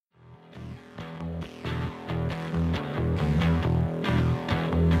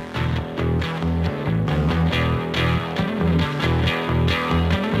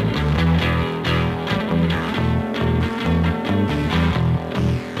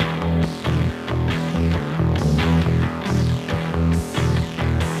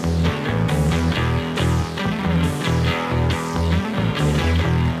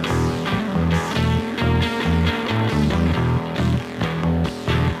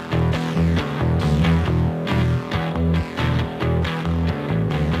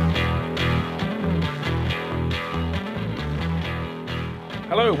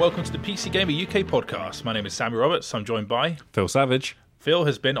welcome to the PC Gamer UK podcast. My name is Sammy Roberts. I'm joined by Phil Savage. Phil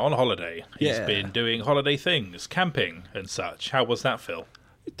has been on holiday. He's been doing holiday things, camping and such. How was that, Phil?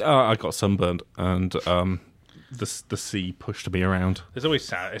 I got sunburned and the sea pushed me around. It's always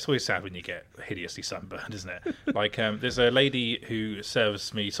sad when you get hideously sunburned, isn't it? Like, there's a lady who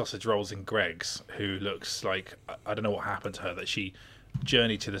serves me sausage rolls in Greggs who looks like, I don't know what happened to her, that she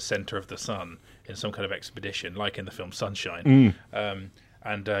journeyed to the centre of the sun in some kind of expedition, like in the film Sunshine.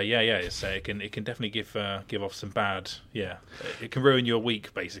 It can definitely give off some bad. Yeah, it can ruin your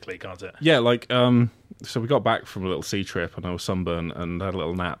week, basically, can't it? Yeah, so we got back from a little sea trip and I was sunburned and had a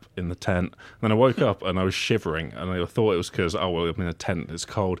little nap in the tent. And then I woke up and I was shivering and I thought it was because, I'm in a tent, it's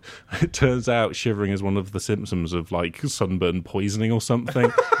cold. It turns out shivering is one of the symptoms of sunburn poisoning or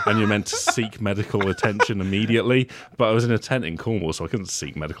something, and you're meant to seek medical attention immediately. But I was in a tent in Cornwall, so I couldn't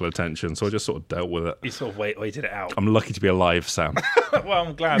seek medical attention, so I just sort of dealt with it. You sort of waited it out. I'm lucky to be alive, Sam. Well,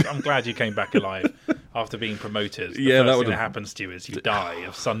 I'm glad you came back alive after being promoted. The first thing that happens to you is you die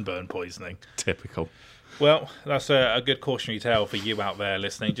of sunburn poisoning. Typical. Well, that's a good cautionary tale for you out there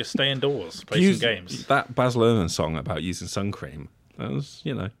listening. Just stay indoors, play some games. That Baz Luhrmann song about using sun cream, that was,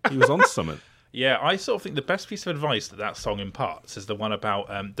 he was on something. Yeah, I sort of think the best piece of advice that song imparts is the one about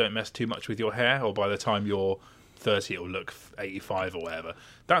don't mess too much with your hair, or by the time you're 30 it'll look 85 or whatever.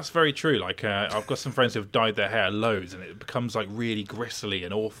 That's very true. Like, I've got some friends who've dyed their hair loads and it becomes like really gristly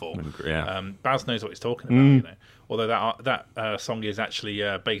and awful. Yeah. Baz knows what he's talking about, Although that song is actually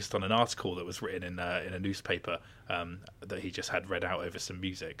based on an article that was written in a newspaper that he just had read out over some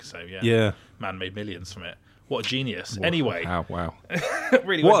music. So yeah, man made millions from it. What a genius. Wow. Anyway. Wow.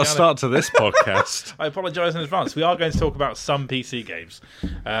 Really what a start to this podcast. I apologise in advance. We are going to talk about some PC games.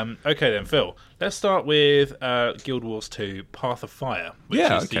 Okay then, Phil. Let's start with Guild Wars 2 Path of Fire, which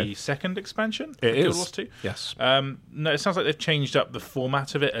is the second expansion for Guild Wars 2. Yes. No, it sounds like they've changed up the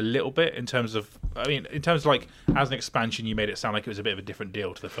format of it a little bit in terms of like, as an expansion, you made it sound like it was a bit of a different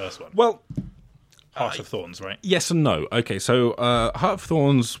deal to the first one. Well, Heart of Thorns, right? Yes and no. Okay, so Heart of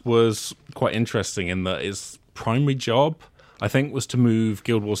Thorns was quite interesting in that its primary job, I think, was to move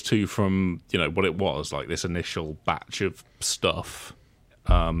Guild Wars 2 from, what it was, like this initial batch of stuff,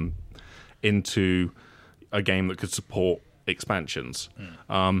 into a game that could support expansions.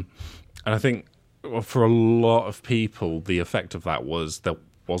 And I think for a lot of people, the effect of that was there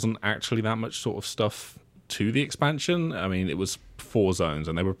wasn't actually that much sort of stuff to the expansion. I mean, it was 4 zones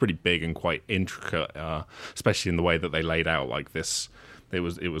and they were pretty big and quite intricate, especially in the way that they laid out like this. It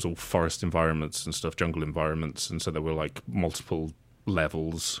was all forest environments and stuff, jungle environments, and so there were like multiple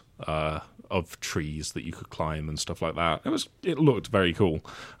levels of trees that you could climb and stuff like that. It looked very cool,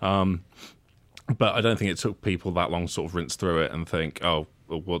 but I don't think it took people that long to sort of rinse through it and think, oh,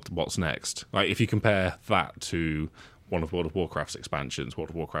 what's next? Like, if you compare that to one of World of Warcraft's expansions,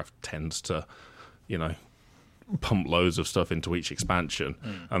 World of Warcraft tends to, pump loads of stuff into each expansion,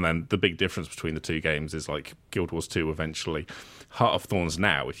 and then the big difference between the two games is like Guild Wars 2 eventually. Heart of Thorns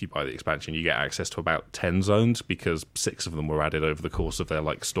now, if you buy the expansion, you get access to about 10 zones because 6 of them were added over the course of their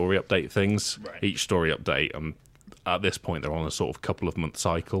like story update things. Right. Each story update, at this point they're on a sort of couple of month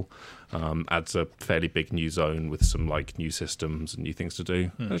cycle, adds a fairly big new zone with some like new systems and new things to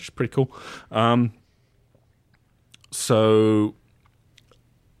do, which is pretty cool. So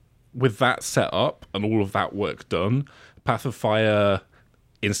with that set up and all of that work done, Path of Fire,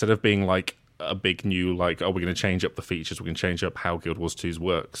 instead of being like a big new, like, we're going to change up the features, we're going to change up how Guild Wars 2's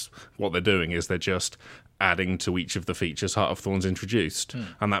works, what they're doing is they're just adding to each of the features Heart of Thorns introduced.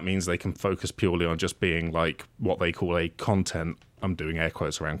 And that means they can focus purely on just being like what they call a content, I'm doing air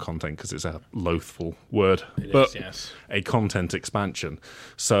quotes around content because it's a loathful word, a content expansion.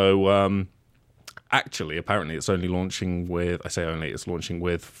 So, actually, apparently it's only launching with, it's launching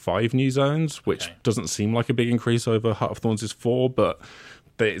with 5 new zones, which doesn't seem like a big increase over Heart of Thorns' 4, but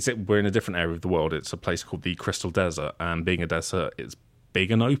we're in a different area of the world. It's a place called the Crystal Desert, and being a desert, it's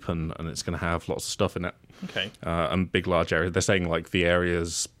big and open, and it's going to have lots of stuff in it. Okay. And big, large areas. They're saying like the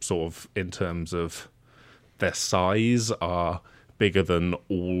areas sort of in terms of their size are bigger than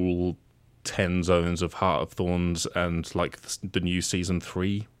all 10 zones of Heart of Thorns and like the new Season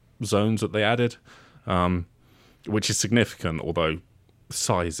 3 zones that they added, which is significant, although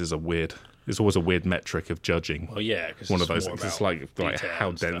size is it's always a weird metric of judging. Well, yeah, because one of those things. It's like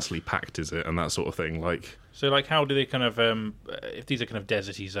how densely packed is it and that sort of thing. Like, so like, how do they kind of if these are kind of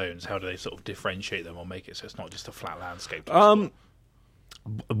deserty zones, how do they sort of differentiate them or make it so it's not just a flat landscape?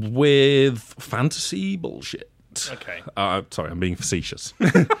 With fantasy bullshit. Okay. Sorry, I'm being facetious.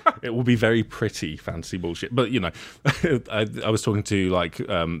 It will be very pretty fantasy bullshit. But, I was talking to, like,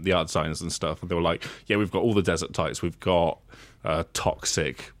 the art designers and stuff, and they were like, yeah, we've got all the desert types. We've got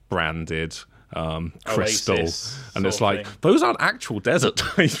toxic branded crystal, Oasis and it's sort of like thing. those aren't actual desert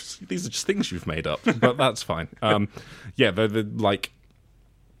types. These are just things you've made up, but that's fine. They're like.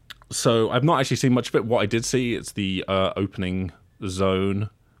 So I've not actually seen much of it. What I did see, it's the opening zone,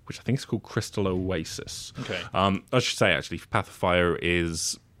 which I think is called Crystal Oasis. Okay. I should say actually, Path of Fire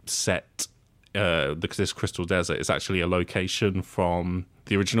is set because this Crystal Desert is actually a location from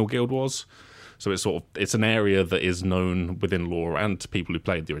the original Guild Wars. So it's an area that is known within lore and to people who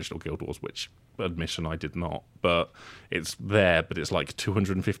played the original Guild Wars, which admission I did not. But it's there, but it's like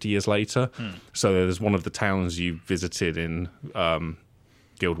 250 years later. So there's one of the towns you visited in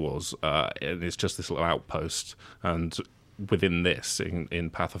Guild Wars, and it's just this little outpost. And within this, in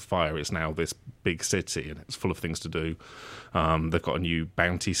Path of Fire, it's now this big city, and it's full of things to do. They've got a new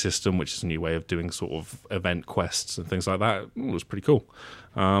bounty system, which is a new way of doing sort of event quests and things like that. It was pretty cool.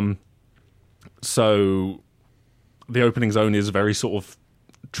 So the opening zone is very sort of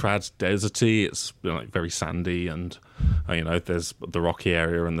trad deserty. It's like very sandy, and there's the rocky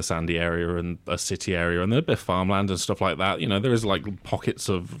area and the sandy area and a city area, and there's a bit of farmland and stuff like that. There is like pockets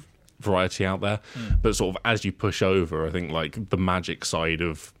of variety out there, but sort of as you push over, I think like the magic side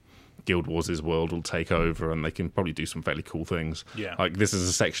of Guild Wars' world will take over, and they can probably do some fairly cool things. Yeah. Like this is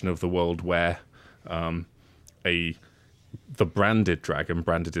a section of the world where the branded dragon,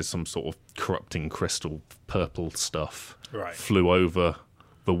 branded is some sort of corrupting crystal purple stuff, Right. flew over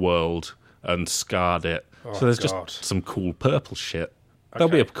the world and scarred it. Oh, so there's God. just some cool purple shit. There'll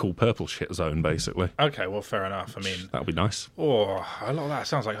be a Okay. cool purple shit zone, basically. Okay, well, fair enough. I mean, That'll be nice. a lot of that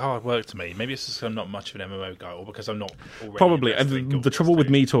sounds like hard work to me. Maybe it's just 'cause I'm not much of an MMO guy, or because I'm not already Probably. invested in And Guild the Wars trouble with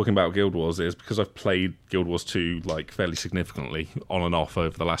 2. me talking about Guild Wars is because I've played Guild Wars 2 like fairly significantly on and off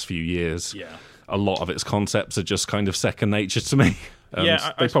over the last few years. Yeah. A lot of its concepts are just kind of second nature to me. And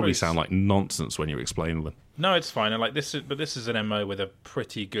Yeah, I they probably suppose- sound like nonsense when you explain them. No, it's fine. And like this is an MMO with a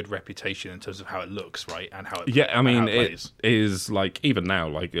pretty good reputation in terms of how it looks, right, and how it Yeah, I and mean, how it plays. is like, even now,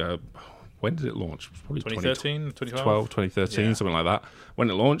 like, when did it launch? It was probably 2013, 2012, 2013, Yeah. something like that. When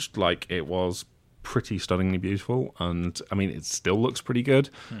it launched, like, it was pretty stunningly beautiful, and I mean, it still looks pretty good.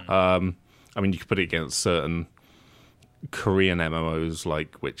 I mean, you could put it against certain Korean MMOs,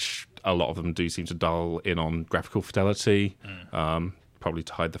 like, which a lot of them do seem to dial in on graphical fidelity, probably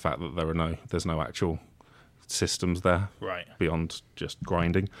to hide the fact that there's no actual systems there, Right. beyond just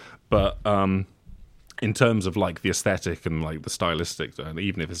grinding. But in terms of like the aesthetic and like the stylistic, and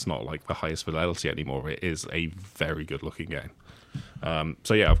even if it's not like the highest fidelity anymore, it is a very good looking game.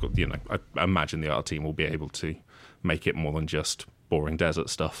 So yeah, I've got I imagine the art team will be able to make it more than just boring desert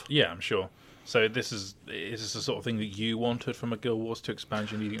stuff. Yeah, I'm sure. So is this the sort of thing that you wanted from a Guild Wars 2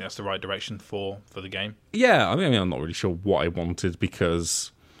 expansion? Do you think that's the right direction for the game? Yeah, I mean, I'm not really sure what I wanted,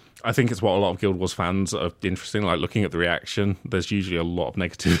 because I think it's what a lot of Guild Wars fans are interested in. Like, looking at the reaction, there's usually a lot of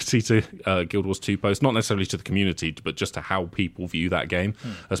negativity to Guild Wars 2 posts, not necessarily to the community, but just to how people view that game,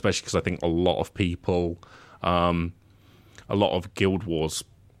 especially because I think a lot of people, a lot of Guild Wars,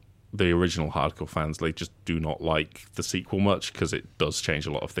 the original hardcore fans, they just do not like the sequel much, because it does change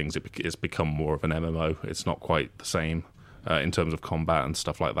a lot of things. It's become more of an MMO. It's not quite the same in terms of combat and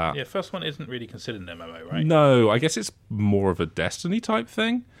stuff like that. Yeah, first one isn't really considered an MMO, right? No, I guess it's more of a Destiny type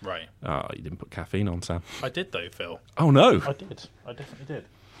thing. Right. You didn't put caffeine on, Sam. I did though, Phil. Oh, no. I did. I definitely did.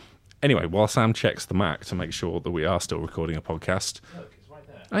 Anyway, while Sam checks the Mac to make sure that we are still recording a podcast. Look, it's right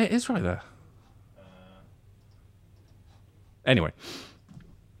there. Oh, it is right there. Anyway.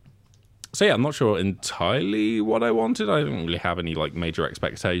 So yeah, I'm not sure entirely what I wanted. I didn't really have any like major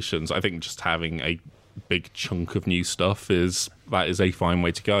expectations. I think just having a big chunk of new stuff is a fine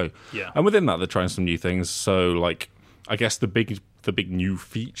way to go. Yeah. And within that, they're trying some new things. So like, I guess the big new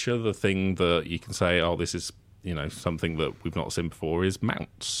feature, the thing that you can say, oh, this is something that we've not seen before, is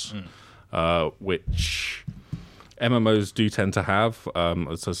mounts, which MMOs do tend to have.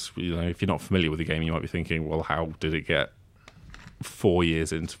 If you're not familiar with the game, you might be thinking, well, how did it get 4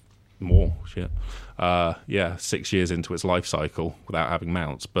 years into more shit 6 years into its life cycle without having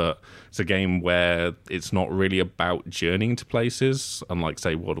mounts? But it's a game where it's not really about journeying to places, unlike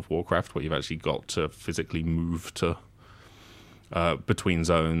say World of Warcraft, where you've actually got to physically move to between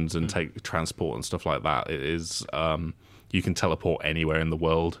zones and take transport and stuff like that. It is you can teleport anywhere in the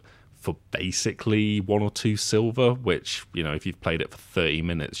world for basically 1 or 2 silver, which if you've played it for 30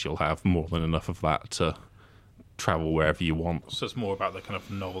 minutes, you'll have more than enough of that to travel wherever you want. So it's more about the kind of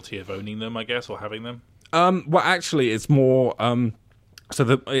novelty of owning them, I guess, or having them. Well, actually, it's more. There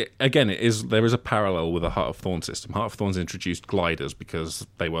is a parallel with the Heart of Thorn system. Heart of Thorn's introduced gliders because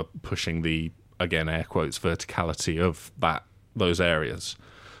they were pushing the, again, air quotes, verticality of those areas.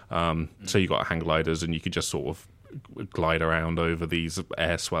 So you got hang gliders, and you could just sort of glide around over these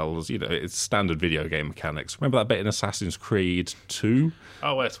air swells. It's standard video game mechanics. Remember that bit in Assassin's Creed 2?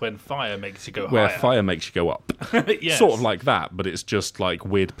 Oh, it's when fire makes you go Where higher. fire makes you go up. Yes. Sort of like that, but it's just like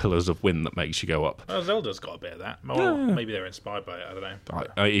weird pillars of wind that makes you go up. Well, Zelda's got a bit of that. Or maybe they're inspired by it, I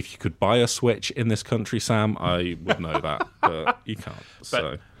don't know. If you could buy a Switch in this country, Sam, I would know that, but you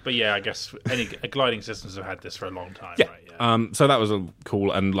can't. But yeah, I guess any gliding systems have had this for a long time, Yeah. right? Yeah. So that was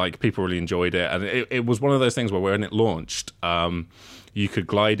cool, and like people really enjoyed it, and it was one of those things where when it launched, you could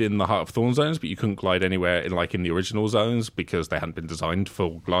glide in the Heart of Thorn zones, but you couldn't glide anywhere in the original zones because they hadn't been designed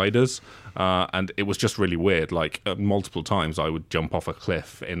for gliders, and it was just really weird. Like multiple times, I would jump off a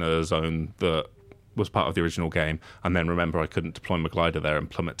cliff in a zone that was part of the original game, and then remember I couldn't deploy my glider there and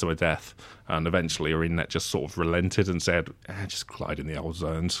plummet to my death, and eventually ArenaNet just sort of relented and said, just glide in the old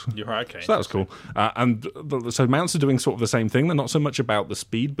zones. You're right, okay. So that was cool. So mounts are doing sort of the same thing. They're not so much about the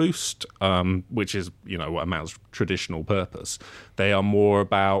speed boost, which is what a mount's traditional purpose. They are more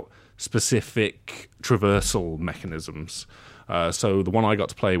about specific traversal mechanisms. So the one I got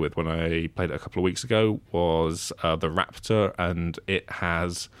to play with when I played it a couple of weeks ago was the Raptor, and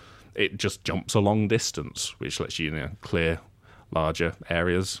it just jumps a long distance, which lets you clear larger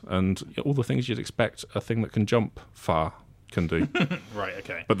areas and all the things you'd expect a thing that can jump far can do. Right,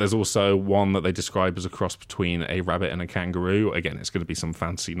 okay. But there's also one that they describe as a cross between a rabbit and a kangaroo. Again, it's going to be some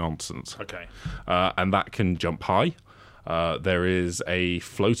fancy nonsense. Okay. And that can jump high. There is a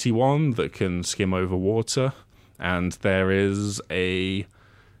floaty one that can skim over water. And there is a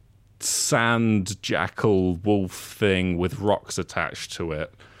sand jackal wolf thing with rocks attached to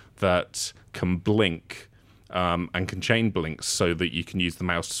it that can blink and can chain blinks so that you can use the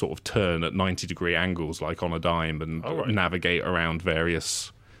mouse to sort of turn at 90-degree angles like on a dime and navigate around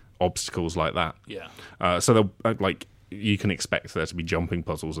various obstacles like that. Yeah. So you can expect there to be jumping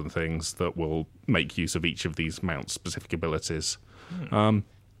puzzles and things that will make use of each of these mounts' specific abilities.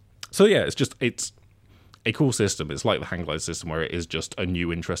 So yeah, it's a cool system. It's like the hang glide system where it is just a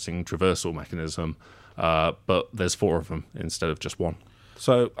new interesting traversal mechanism, but there's 4 of them instead of just 1.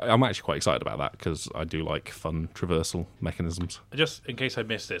 So I'm actually quite excited about that because I do like fun traversal mechanisms. Just in case I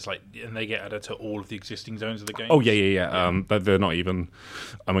missed it, it's like, and they get added to all of the existing zones of the game? Oh, yeah. They're not even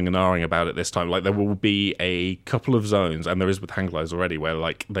umming and ahhing about it this time. Like, there will be a couple of zones, and there is with hang glides already, where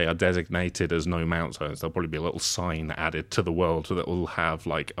like they are designated as no mount zones. There'll probably be a little sign added to the world that will have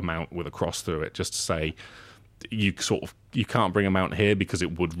like a mount with a cross through it, just to say you can't bring a mount here because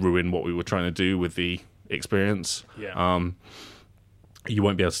it would ruin what we were trying to do with the experience. Yeah. You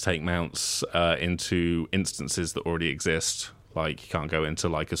won't be able to take mounts into instances that already exist. Like, you can't go into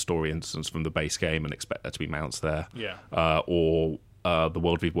like a story instance from the base game and expect there to be mounts there. Yeah. Or the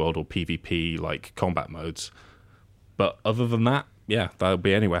World v World or PvP like combat modes. But other than that, yeah, that'll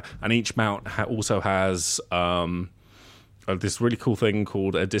be anywhere. And each mount also has this really cool thing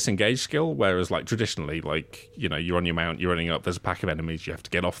called a disengage skill. Whereas like traditionally, like you're on your mount, you're running up, there's a pack of enemies, you have to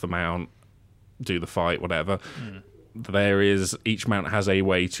get off the mount, do the fight, whatever. Each mount has a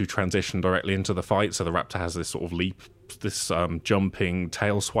way to transition directly into the fight. So the Raptor has this sort of leap, this jumping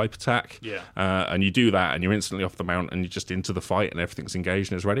tail swipe attack. Yeah. And you do that and you're instantly off the mount and you're just into the fight and everything's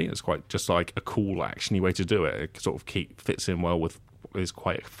engaged and is ready. It's quite just like a cool actiony way to do it. It sort of fits in well with what is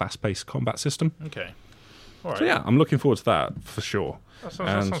quite a fast-paced combat system. Okay. All right. So yeah, I'm looking forward to that for sure. That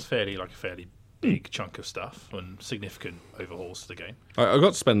sounds fairly big chunk of stuff and significant overhauls to the game. I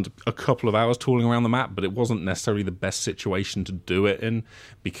got to spend a couple of hours tooling around the map, but it wasn't necessarily the best situation to do it in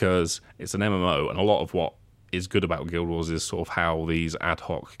because it's an MMO, and a lot of what is good about Guild Wars is sort of how these ad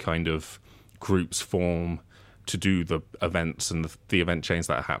hoc kind of groups form to do the events and the event chains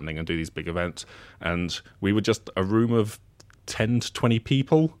that are happening and do these big events. And we were just a room of 10 to 20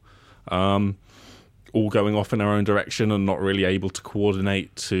 people, all going off in our own direction and not really able to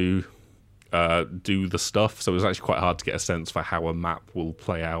coordinate to do the stuff. So it was actually quite hard to get a sense for how a map will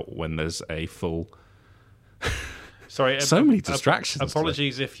play out when there's a full. Sorry, so many distractions.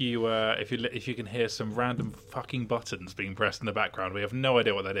 Apologies if you can hear some random fucking buttons being pressed in the background. We have no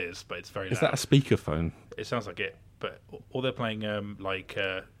idea what that is, but it's very loud. Is that a speakerphone? It sounds like it, but or they're playing on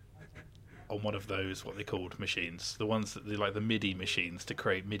one of those, what they called machines, the ones that like the MIDI machines to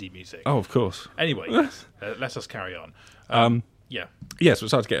create MIDI music. Oh, of course. Anyway, yes, let us carry on. Yeah. Yeah, so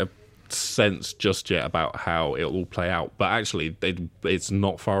it's hard to get a sense just yet about how it'll all play out, but actually it's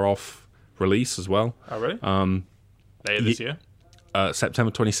not far off release as well. Oh, really? Later this year?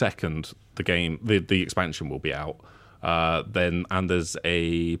 September 22nd, the expansion will be out. And there's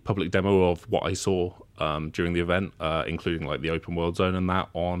a public demo of what I saw during the event, including like the open world zone and that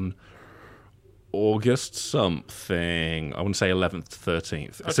on August something. I want to say 11th to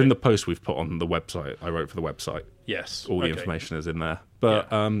 13th. It's Okay. in the post we've put on the website. I wrote for the website. Yes. All the Okay. information is in there. But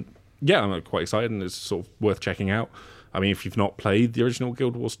yeah, I'm quite excited, and it's sort of worth checking out. I mean, if you've not played the original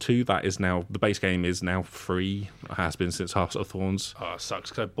Guild Wars 2, that is now, the base game is now free. It has been since Heart of Thorns. Oh, it sucks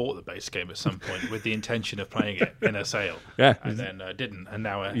because I bought the base game at some point with the intention of playing it in a sale. Yeah. And then didn't. And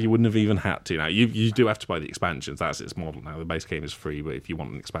now... You wouldn't have even had to. Now you do have to buy the expansions. That's its model now. The base game is free, but if you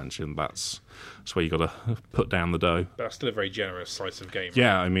want an expansion, that's where you got to put down the dough. That's still a very generous slice of game.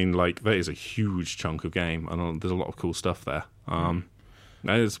 Yeah, I mean, like, that is a huge chunk of game, and there's a lot of cool stuff there.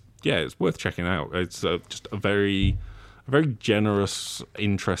 It's worth checking out. It's just a very generous,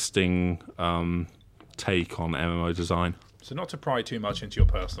 interesting take on MMO design. So not to pry too much into your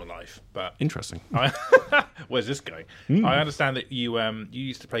personal life, but... Interesting. Where's this going? I understand that you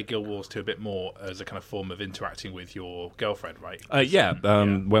used to play Guild Wars 2 a bit more as a kind of form of interacting with your girlfriend, right?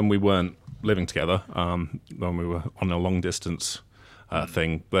 When we weren't living together, when we were on a long-distance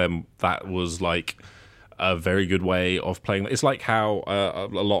thing, then that was like a very good way of playing. It's like how a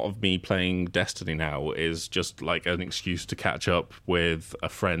lot of me playing Destiny now is just like an excuse to catch up with a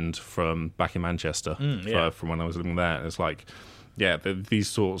friend from back in Manchester from when I was living there. It's like, these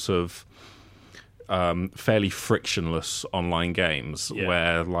sorts of fairly frictionless online games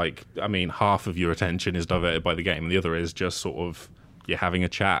where, like, I mean, half of your attention is diverted by the game, and the other is just sort of you're having a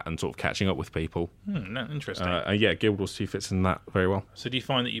chat and sort of catching up with people. Interesting. Guild Wars 2 fits in that very well. So do you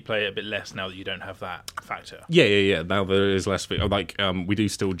find that you play it a bit less now that you don't have that factor? Yeah. Now there is less. Like, we do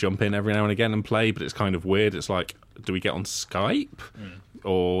still jump in every now and again and play, but it's kind of weird. It's like, do we get on Skype?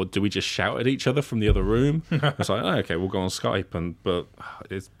 Or do we just shout at each other from the other room? It's like, okay, we'll go on Skype, but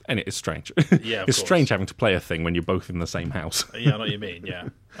it's strange. Yeah, it's strange having to play a thing when you're both in the same house. Yeah, I know what you mean. Yeah.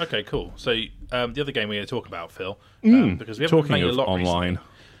 Okay, cool. So the other game we're going to talk about, Phil, because we haven't played a lot online.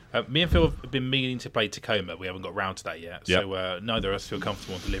 Recently. Me and Phil have been meaning to play Tacoma. We haven't got round to that yet. Yep. So neither of us feel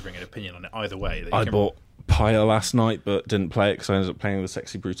comfortable in delivering an opinion on it either way. I bought Pyre last night, but didn't play it because I ended up playing the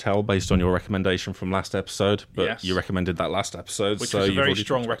Sexy Brutale based on your recommendation from last episode. But you recommended that last episode, which was a very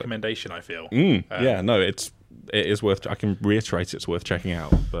strong recommendation, I feel. It is worth. I can reiterate, it's worth checking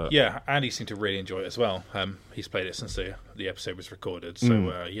out. But yeah, Andy seemed to really enjoy it as well. He's played it since the episode was recorded. So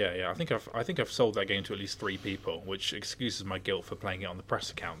I think I've sold that game to at least 3 people, which excuses my guilt for playing it on the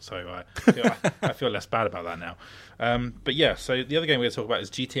press account. So I feel less bad about that now. So the other game we're going to talk about is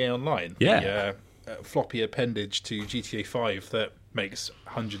GTA Online. Yeah. The floppy appendage to GTA 5 that makes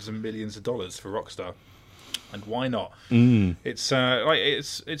hundreds of millions of dollars for Rockstar. And why not? It's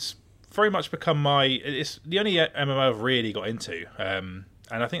it's very much become it's the only MMO I've really got into, and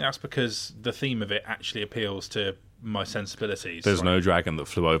I think that's because the theme of it actually appeals to my sensibilities. There's no dragon that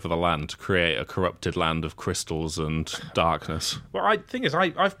flew over the land to create a corrupted land of crystals and darkness. Well, I think is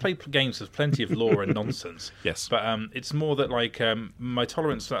I've played games with plenty of lore and nonsense. Yes, but it's more that like my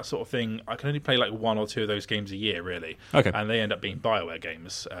tolerance for that sort of thing. I can only play like 1 or 2 of those games a year, really. Okay, and they end up being BioWare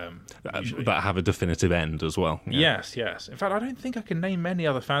games that have a definitive end as well. Yeah. Yes. In fact, I don't think I can name many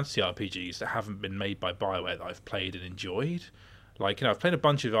other fantasy RPGs that haven't been made by BioWare that I've played and enjoyed. Like, I've played a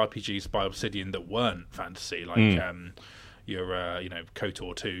bunch of RPGs by Obsidian that weren't fantasy, like your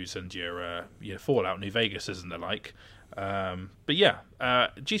KOTOR 2s and your Fallout New Vegas and the like.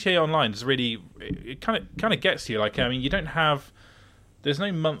 GTA Online is really, it kind of gets you. Like, I mean, there's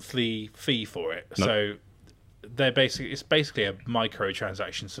no monthly fee for it, so it's basically a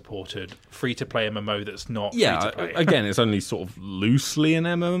microtransaction supported free to play MMO that's not free to play. Again, it's only sort of loosely an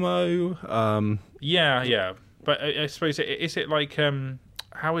MMO. Yeah. But I suppose, is it like,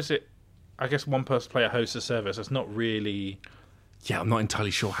 how is it? I guess one person player hosts a server, so it's not really... Yeah, I'm not entirely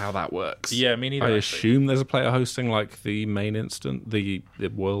sure how that works. Yeah, me neither. I assume there's a player hosting like the main instant, the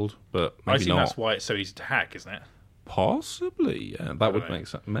world, but maybe not. I think that's why it's so easy to hack, isn't it? Possibly, yeah. That would make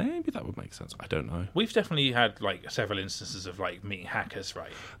sense. Maybe that would make sense. I don't know. We've definitely had like several instances of like meeting hackers,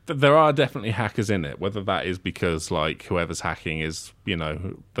 right? There are definitely hackers in it. Whether that is because like whoever's hacking is,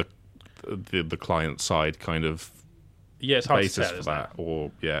 the client side kind of it's hard basis to tell, for that,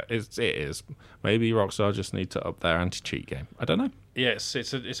 or it is. Maybe Rockstar just need to up their anti-cheat game. I don't know. Yeah,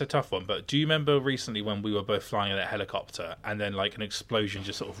 it's a tough one. But do you remember recently when we were both flying in that helicopter and then like an explosion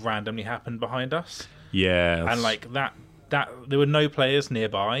just sort of randomly happened behind us? Yeah, and like that there were no players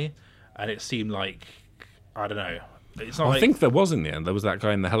nearby, and it seemed like, I don't know. It's not. I think there was in the end. There was that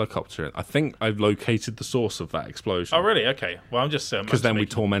guy in the helicopter. I think I've located the source of that explosion. Oh, really? Okay. Well, I'm just because then we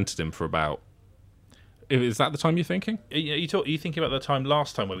tormented him for about. Is that the time you're thinking? You thinking about the time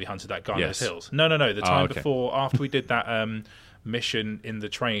last time where we hunted that guy in those hills? No. The time before, after we did that mission in the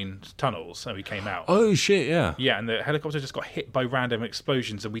train tunnels, and we came out. Oh shit! Yeah. Yeah, and the helicopter just got hit by random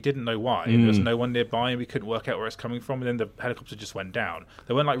explosions, and we didn't know why. There was no one nearby, and we couldn't work out where it's coming from. And then the helicopter just went down.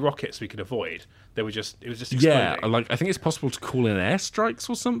 They weren't like rockets we could avoid. It was just exploding. Yeah, like I think it's possible to call in airstrikes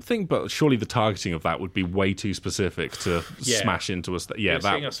or something, but surely the targeting of that would be way too specific to smash into us. Yeah, that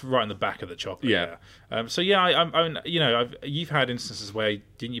hitting us right in the back of the chopper. Yeah. So yeah, you've had instances where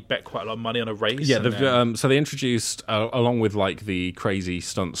didn't you bet quite a lot of money on a race? Yeah, so they introduced along with like the crazy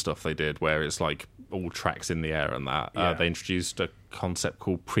stunt stuff they did, where it's like all tracks in the air and that. They introduced a concept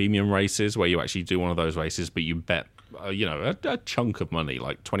called premium races, where you actually do one of those races, but you bet a chunk of money,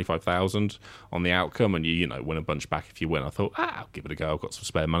 like 25,000 on the outcome, and you win a bunch back if you win. I thought, I'll give it a go. I've got some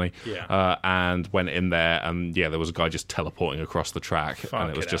spare money. And went in there, and there was a guy just teleporting across the track, and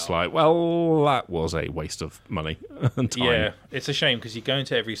it was just like, well, that was a waste of money and time. Yeah, it's a shame because you go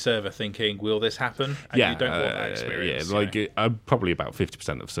into every server thinking, will this happen? And you don't want that experience. Probably about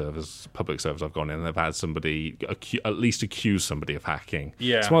 50% of public servers I've gone in, they've had somebody at least accuse somebody of hacking.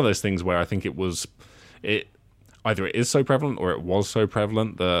 It's one of those things where I think either it is so prevalent or it was so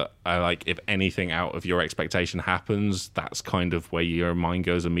prevalent that if anything out of your expectation happens, that's kind of where your mind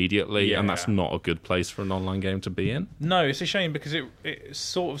goes immediately, and that's not a good place for an online game to be in. No, it's a shame because it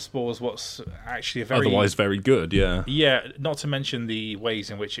sort of spoils what's actually a very... Otherwise very good, yeah. Yeah, not to mention the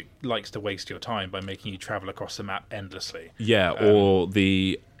ways in which it likes to waste your time by making you travel across the map endlessly. Yeah, or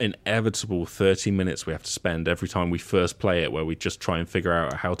the inevitable 30 minutes we have to spend every time we first play it, where we just try and figure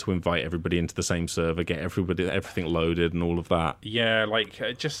out how to invite everybody into the same server, get everything loaded and all of that. Yeah,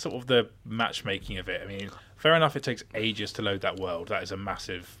 just sort of the matchmaking of it. I mean, fair enough, it takes ages to load that world. That is a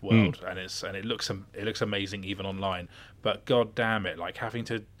massive world, and it looks amazing even online. But god damn it, having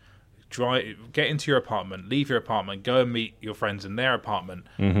to get into your apartment, leave your apartment, go and meet your friends in their apartment,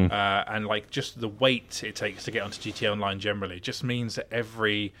 and just the wait it takes to get onto GTA Online generally just means that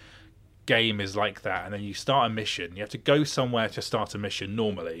every game is like that. And then you start a mission, you have to go somewhere to start a mission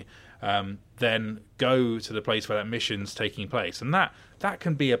normally, then go to the place where that mission's taking place, and that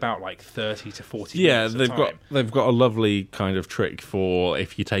can be about 30 to 40 minutes they've got a lovely kind of trick for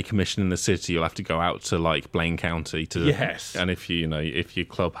if you take a mission in the city, you'll have to go out to Blaine County and if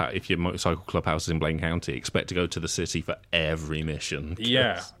your motorcycle clubhouse is in Blaine County, expect to go to the city for every mission.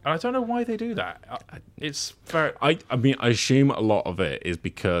 And I don't know why they do that. It's very... I assume a lot of it is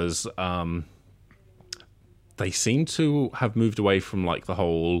because they seem to have moved away from the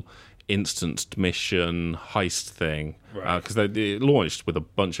whole instant mission heist thing, because they launched with a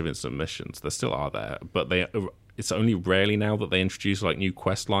bunch of instant missions. They still are there, but it's only rarely now that they introduce new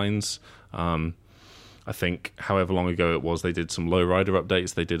quest lines. I think however long ago it was, they did some lowrider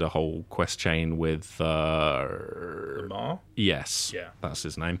updates. They did a whole quest chain with Lamar? Yes, that's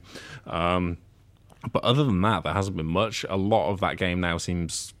his name. But other than that, there hasn't been much. A lot of that game now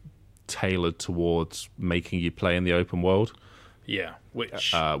seems tailored towards making you play in the open world. Yeah,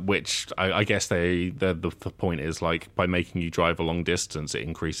 which I guess the point is by making you drive a long distance, it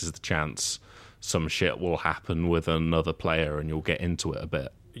increases the chance some shit will happen with another player and you'll get into it a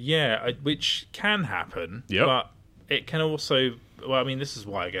bit. Yeah, which can happen, but it can also... Well, I mean, this is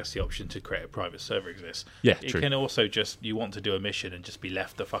why I guess the option to create a private server exists. Yeah, it true. can also you want to do a mission and just be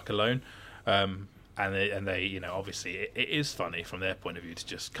left the fuck alone. And they obviously it is funny from their point of view to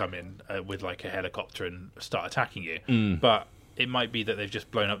just come in with a helicopter and start attacking you. But it might be that they've just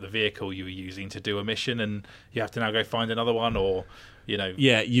blown up the vehicle you were using to do a mission, and you have to now go find another one, or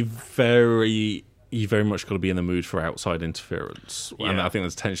Yeah, you very much got to be in the mood for outside interference, and I think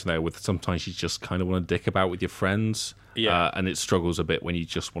there's tension there with sometimes you just kind of want to dick about with your friends. And it struggles a bit when you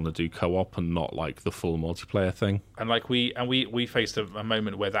just want to do co-op and not the full multiplayer thing. And we faced a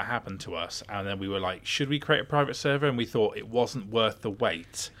moment where that happened to us, and then we were like, should we create a private server? And we thought it wasn't worth the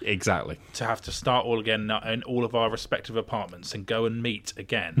wait. Exactly. To have to start all again in all of our respective apartments and go and meet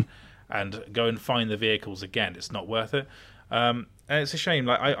again and go and find the vehicles again. It's not worth it. And it's a shame.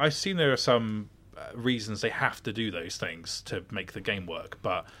 I've seen there are some reasons they have to do those things to make the game work,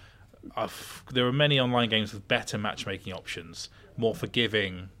 but there are many online games with better matchmaking options, more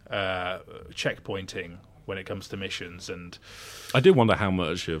forgiving checkpointing when it comes to missions. And I do wonder how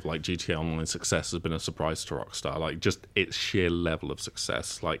much of GTA Online success has been a surprise to Rockstar, just its sheer level of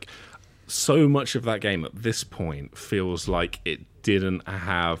success. So much of that game at this point feels like it didn't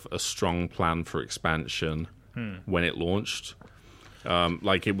have a strong plan for expansion when it launched.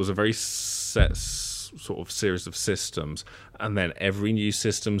 It was a very set sort of series of systems, and then every new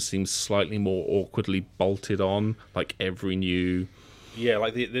system seems slightly more awkwardly bolted on. Every new... Yeah,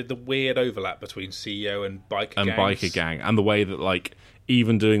 the weird overlap between CEO and biker gangs. And biker gang. And the way that,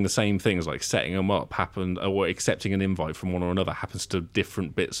 even doing the same things like setting them up or accepting an invite from one or another happens to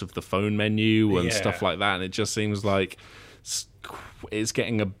different bits of the phone menu and stuff like that, and it just seems like it's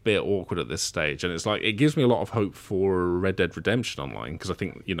getting a bit awkward at this stage. And it's like, it gives me a lot of hope for Red Dead Redemption Online, because I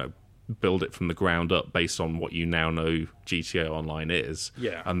think, build it from the ground up based on what you now know GTA Online is,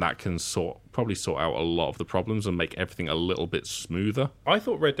 and that can probably sort out a lot of the problems and make everything a little bit smoother. I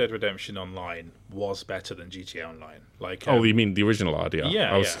thought Red Dead Redemption Online was better than GTA Online. You mean the original RDR?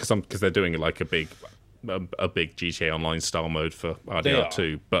 Yeah, because they're doing like a big GTA Online style mode for RDR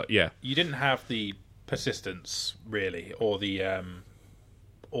 2. But yeah, you didn't have the persistence really, or the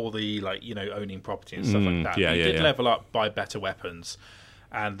owning property and stuff like that. You did level up by better weapons.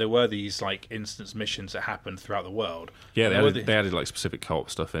 And there were these instance missions that happened throughout the world. Yeah, they added like specific co-op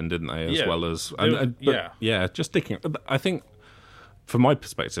stuff in, didn't they? As well as just sticking. I think, from my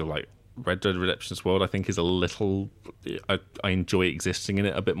perspective, like Red Dead Redemption's world, I think is a little. I enjoy existing in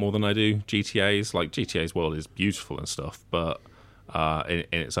it a bit more than I do GTA's. Like GTA's world is beautiful and stuff, but in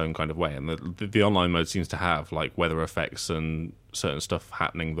its own kind of way. And the online mode seems to have like weather effects and certain stuff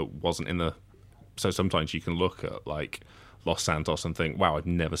happening that wasn't in the. So sometimes you can look at like Los Santos and think, wow, I've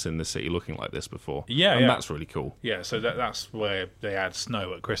never seen this city looking like this before. And that's really cool. Yeah, so that's where they add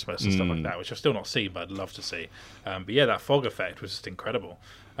snow at Christmas and stuff like that, which I've still not seen, but I'd love to see. But yeah, that fog effect was just incredible.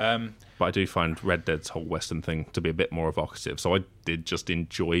 But I do find Red Dead's whole Western thing to be a bit more evocative, so I did just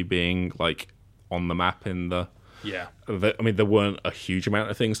enjoy being like on the map in the... I mean, there weren't a huge amount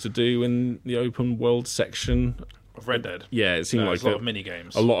of things to do in the open world section of Red Dead. Yeah, it seemed like a lot of mini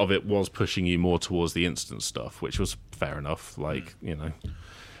games. A lot of it was pushing you more towards the instant stuff, which was fair enough.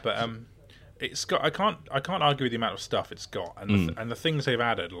 But it's got. I can't argue with the amount of stuff it's got, and the things they've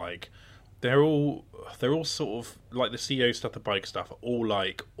added. Like they're all sort of like the CEO stuff, the bike stuff, are all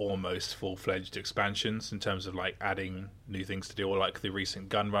like almost full-fledged expansions in terms of like adding new things to do, or like the recent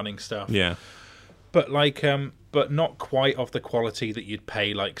gun running stuff. Yeah. But but not quite of the quality that you'd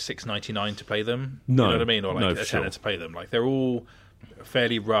pay like $6.99 to play them. No, you know what I mean, or like a sure. tenner to play them. Like they're all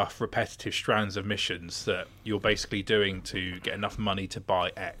fairly rough, repetitive strands of missions that you're basically doing to get enough money to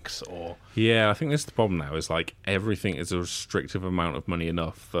buy X. Or I think that's the problem now. Is like everything is a restrictive amount of money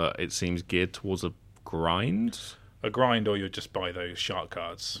enough that it seems geared towards a grind. Or you just buy those shark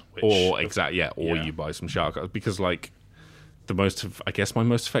cards. You buy some shark cards because like. My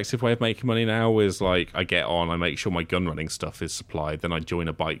most effective way of making money now is like I get on, I make sure my gun running stuff is supplied, then I join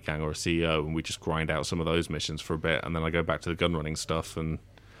a bike gang or a CEO and we just grind out some of those missions for a bit, and then I go back to the gun running stuff and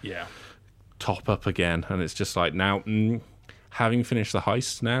top up again. And it's just like now, having finished the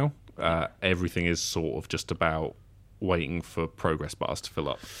heist now, everything is sort of just about waiting for progress bars to fill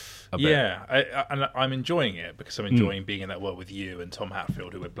up. And I'm enjoying it because I'm enjoying being in that world with you and Tom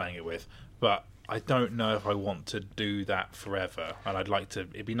Hatfield, who we're playing it with. But I don't know if I want to do that forever, and I'd like to.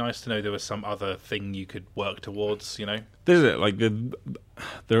 It'd be nice to know there was some other thing you could work towards. There's it like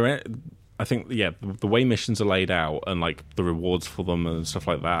I think the way missions are laid out and like the rewards for them and stuff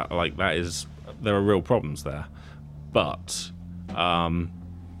like that. Like there are real problems there, but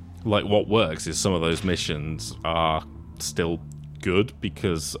like what works is some of those missions are still good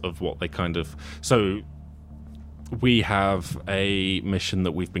because of what they kind of so. We have a mission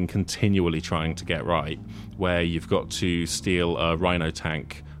that we've been continually trying to get right, where you've got to steal a Rhino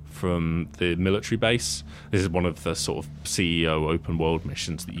tank from the military base. This is one of the sort of CEO open world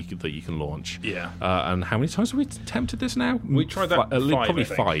missions that you can launch. Yeah. And how many times have we attempted this now? We tried that probably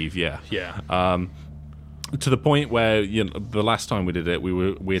 5. Yeah. Yeah. To the point where the last time we did it,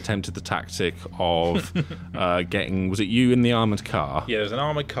 we attempted the tactic of getting. Was it you in the armored car? Yeah, there's an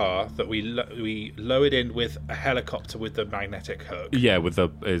armored car that we lowered in with a helicopter with the magnetic hook. Yeah, with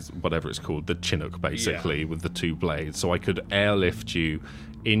whatever it's called, the Chinook basically, with the 2 blades. So I could airlift you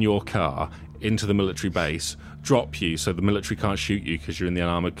in your car into the military base, drop you so the military can't shoot you because you're in the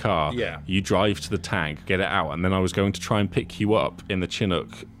armored car. Yeah. You drive to the tank, get it out, and then I was going to try and pick you up in the Chinook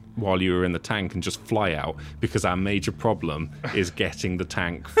while you were in the tank and just fly out, because our major problem is getting the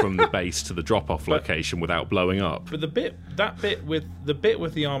tank from the base to the drop-off location without blowing up. But the bit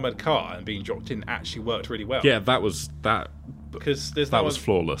with the armored car and being dropped in actually worked really well. Yeah, that was because that was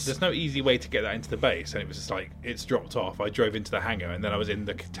flawless. There's no easy way to get that into the base, and it was just like it's dropped off. I drove into the hangar, and then I was in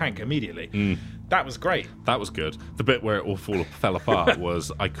the tank immediately. That was great. That was good. The bit where it all fell apart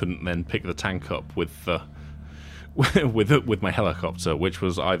was I couldn't then pick the tank up with the. with my helicopter, which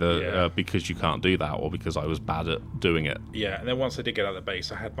was either because you can't do that or because I was bad at doing it. Yeah, and then once I did get out of the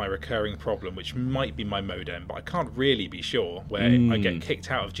base, I had my recurring problem, which might be my modem, but I can't really be sure, where I get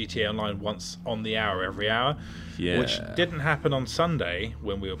kicked out of GTA Online once on the hour every hour, which didn't happen on Sunday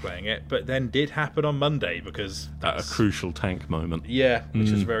when we were playing it, but then did happen on Monday because that's a crucial tank moment. Yeah, which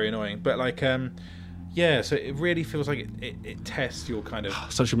is very annoying. But like, yeah, so it really feels like it tests your kind of...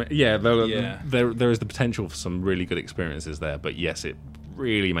 There is the potential for some really good experiences there, but yes, it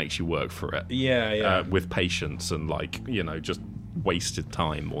really makes you work for it. Yeah. With patience and, like, you know, just wasted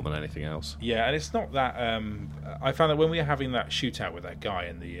time more than anything else. Yeah, and it's not that... I found that when we were having that shootout with that guy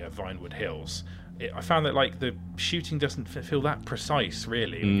in the Vinewood Hills, I found that, like, the shooting doesn't feel that precise,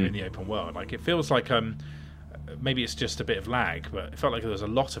 really, when you're in the open world. Like, it feels like... maybe it's just a bit of lag, but it felt like there was a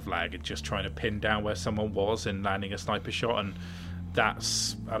lot of lag in just trying to pin down where someone was and landing a sniper shot, and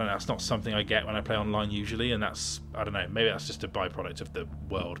that's not something I get when I play online usually, and that's, I don't know, maybe that's just a byproduct of the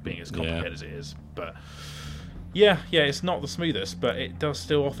world being as complicated as it is. But yeah, it's not the smoothest, but it does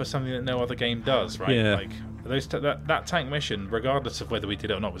still offer something that no other game does, right? Yeah. Like that tank mission, regardless of whether we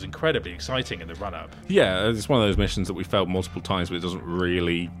did it or not, was incredibly exciting in the run-up. Yeah, it's one of those missions that we failed multiple times, but it doesn't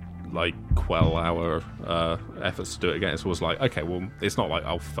really like quell our efforts to do it again. It was like, okay, well, it's not like,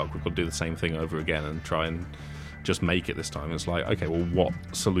 oh fuck, we've got to do the same thing over again and try and just make it this time. It's like, okay, well, what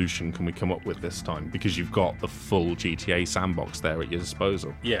solution can we come up with this time? Because you've got the full GTA sandbox there at your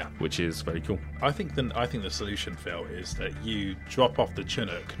disposal. Yeah, which is very cool. I think the solution, Phil, is that you drop off the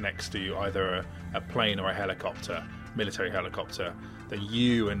Chinook next to either a plane or a helicopter, military helicopter. Then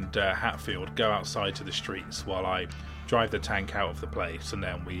you and Hatfield go outside to the streets while I drive the tank out of the place, and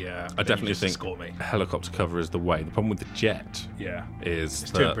then we. I definitely think helicopter cover is the way. The problem with the jet, is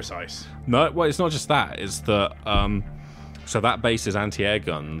it's too imprecise. No, well, it's not just that. It's that so that base's anti-air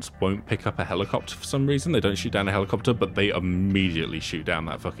guns won't pick up a helicopter for some reason. They don't shoot down a helicopter, but they immediately shoot down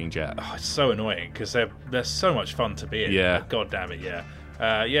that fucking jet. Oh, it's so annoying because they're so much fun to be in. Yeah. God damn it.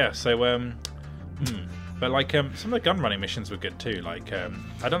 Yeah. So But like some of the gun running missions were good too. Like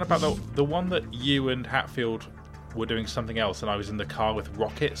I don't know about the one that you and Hatfield were doing something else, and I was in the car with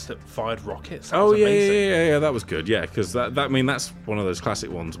rockets that fired rockets. That was amazing. Yeah, that was good. Yeah, because that I mean, that's one of those classic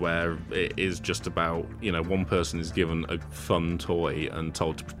ones where it is just about, you know, one person is given a fun toy and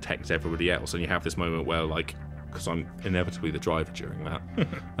told to protect everybody else, and you have this moment where, like, because I'm inevitably the driver during that,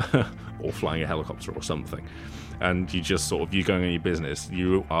 or flying a helicopter or something, and you just sort of, you're going on your business,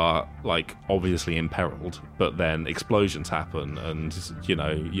 you are, like, obviously imperiled, but then explosions happen, and, you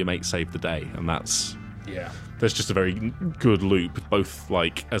know, your mate saved the day, and that's... Yeah. There's just a very good loop, both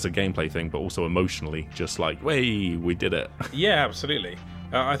like as a gameplay thing, but also emotionally, just like, "Way, we did it." Yeah, absolutely.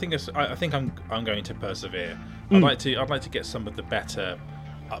 I think I'm going to persevere. I'd like to get some of the better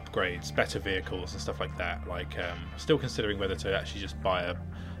upgrades, better vehicles and stuff like that. Like, still considering whether to actually just buy a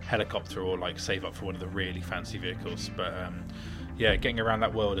helicopter or like save up for one of the really fancy vehicles. But yeah, getting around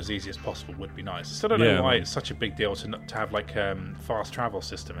that world as easy as possible would be nice. I still don't know why it's such a big deal to have like fast travel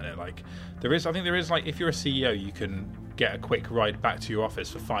system in it. Like I think there is like, if you're a CEO, you can get a quick ride back to your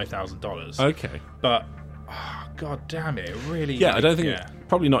office for $5,000. Okay, but god damn it, really. Yeah, I don't think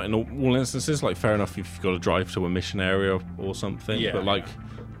probably not in all instances. Like, fair enough if you've got to drive to a mission area or something. Yeah, but like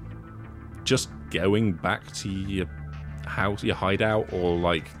just going back to your house, your hideout, or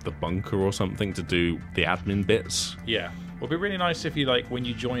like the bunker or something to do the admin bits. Yeah. It would be really nice if you, like, when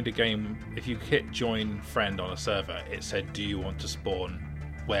you joined a game, if you hit join friend on a server, it said, do you want to spawn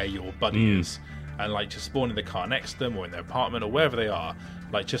where your buddy is? And, like, just spawn in the car next to them or in their apartment or wherever they are.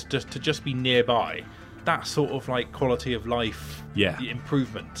 Like, just to be nearby. That sort of, like, quality of life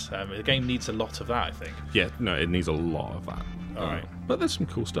improvement. The game needs a lot of that, I think. Yeah, no, it needs a lot of that. All right. But there's some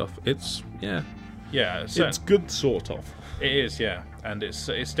cool stuff. It's, yeah, it's good, sort of. It is, yeah, and it's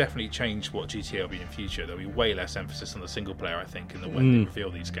definitely changed what GTA will be in future. There'll be way less emphasis on the single player, I think, in the way they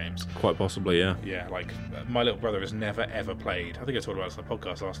reveal these games. Quite possibly, yeah. Yeah, like my little brother has never ever played. I think I talked about this on the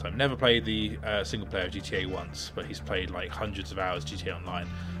podcast last time. Never played the single player of GTA once, but he's played like hundreds of hours GTA Online.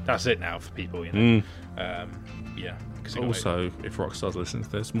 That's it now for people, you know. Yeah. Also, if Rockstar's listening,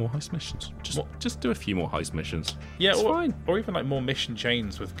 there's more heist missions. Just do a few more heist missions. Yeah, it's fine. Or even like more mission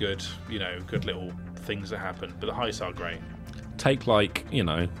chains with good little things that happen. But the heists are great. Take, like,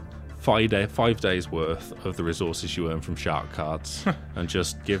 5 days worth of the resources you earn from shark cards and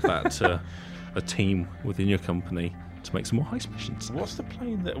just give that to a team within your company to make some more heist missions.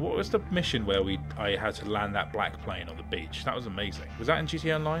 What was the mission where I had to land that black plane on the beach? That was amazing. Was that in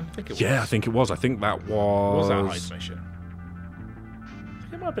GTA Online? I think it was. Yeah, I think it was. I think that was... Was that a heist mission? I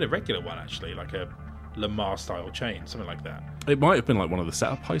think it might have been a regular one, actually. Like Lamar style chain, something like that. It might have been like one of the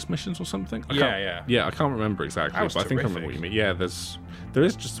setup heist missions or something. Yeah. Yeah, I can't remember exactly, That was but I think I terrific. remember what you mean. Yeah, there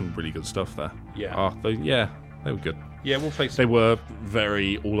is just some really good stuff there. Yeah. They were good. Yeah, we'll play some. They were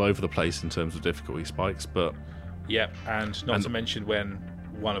very all over the place in terms of difficulty spikes, but Yeah, and not to mention when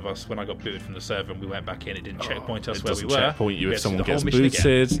I got booted from the server and we went back in, it didn't checkpoint us it where we doesn't were. checkpoint you We if had to do someone the whole gets mission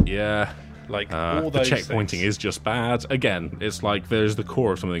again. booted. Yeah. Like all The those checkpointing things. is just bad. Again, it's like there's the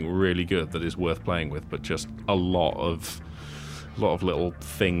core of something really good that is worth playing with, but just a lot of little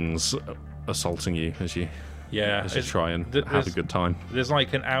things assaulting you as you try and have a good time. There's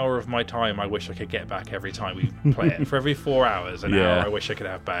like an hour of my time I wish I could get back every time we play it. For every 4 hours, an hour I wish I could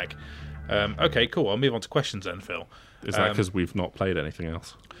have back. Okay, cool. I'll move on to questions then, Phil. Is that because we've not played anything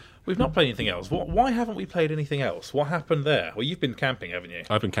else? We've not played anything else. Why haven't we played anything else? What happened there? Well, you've been camping, haven't you?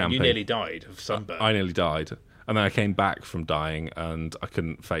 I've been camping. You nearly died of sunburn. I nearly died. And then I came back from dying and I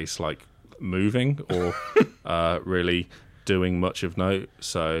couldn't face like moving or really doing much of note.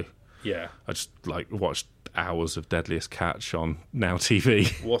 So yeah. I just like watched hours of Deadliest Catch on Now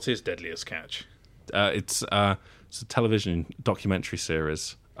TV. What is Deadliest Catch? It's a television documentary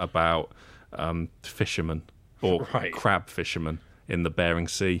series about fishermen or crab fishermen in the Bering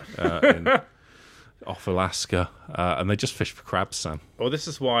Sea off Alaska, and they just fish for crabs, Sam. Well, this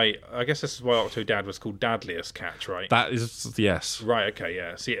is why Octodad was called Deadliest Catch, right? That is, yes. Right, okay,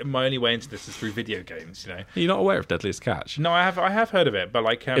 yeah. See, my only way into this is through video games, you know. You're not aware of Deadliest Catch? No, I have heard of it, but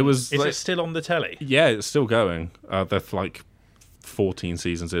like, is it still on the telly? Yeah, it's still going. They're like 14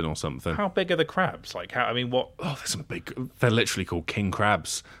 seasons in or something. How big are the crabs? Like, what? Oh, there's some big. They're literally called king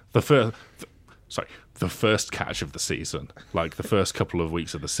crabs. The first catch of the season, like the first couple of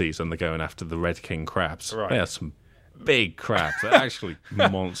weeks of the season, they're going after the red king crabs. Right. They are some big crabs. They're actually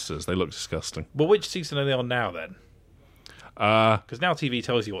monsters. They look disgusting. Well, which season are they on now then? Because Now TV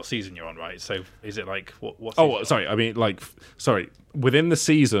tells you what season you're on, right? So is it like what? Oh, sorry. I mean, within the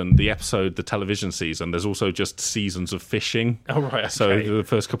season, the episode, the television season, there's also just seasons of fishing. Oh, right. Okay. So the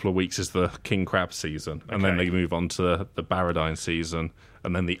first couple of weeks is the king crab season, and then they move on to the Barradine season,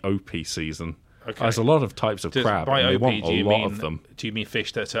 and then the OP season. Okay. There's a lot of types of crab, and they want a lot of them. Do you mean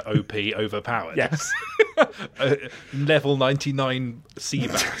fish that are OP overpowered? Yes. Level 99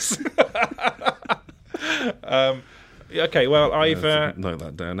 Seabass. Okay, well, I've... note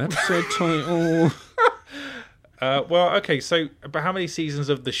that down. Episode title... so but how many seasons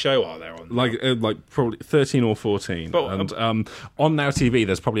of the show are there on? Like probably 13 or 14. But, and on Now TV,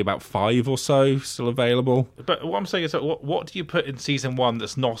 there's probably about 5 or so still available. But what I'm saying is, what do you put in season 1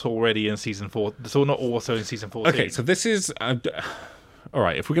 that's not already in season 4? That's not also in season 14. Okay, so this is all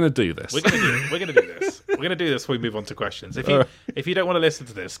right. If we're going to do this, we're going to do this. We're going to do this before we move on to questions. If you don't want to listen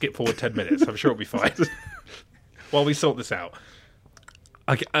to this, skip forward 10 minutes. I'm sure it'll be fine. While we sort this out,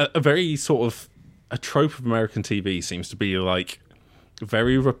 a very sort of a trope of American TV seems to be like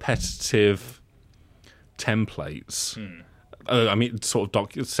very repetitive templates. I mean, sort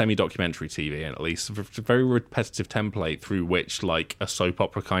of semi-documentary TV, at least, a very repetitive template through which like a soap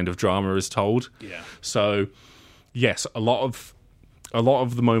opera kind of drama is told. Yeah. So, yes, a lot of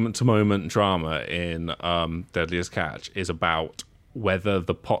the moment-to-moment drama in Deadliest Catch is about whether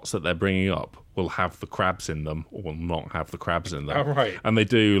the pots that they're bringing up will have the crabs in them or will not have the crabs in them. Oh, right. And they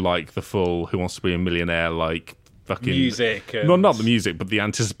do like the full Who Wants to Be a Millionaire, like fucking music. Well, not the music, but the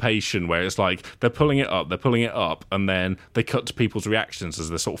anticipation where it's like they're pulling it up, and then they cut to people's reactions as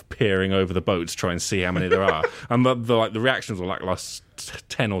they're sort of peering over the boat to try and see how many there are. And the reactions were like last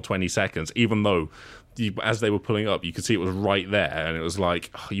 10 or 20 seconds, even though as they were pulling up, you could see it was right there, and it was like,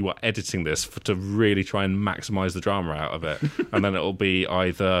 you are editing this to really try and maximise the drama out of it. And then it'll be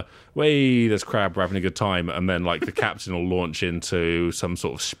either, way, there's crab, we're having a good time, and then like the captain will launch into some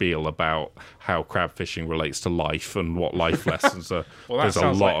sort of spiel about how crab fishing relates to life and what life lessons are. Well, there's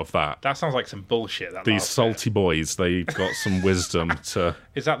a lot of that. That sounds like some bullshit. These salty boys, they got some wisdom to.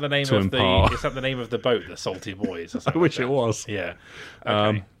 Is that the name of impart. Is that the name of the boat, the Salty Boys? I wish it was. Yeah.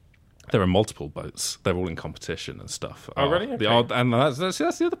 Okay. There are multiple boats. They're all in competition and stuff. Oh, really? Okay. And that's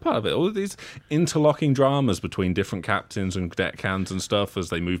the other part of it. All of these interlocking dramas between different captains and deckhands and stuff as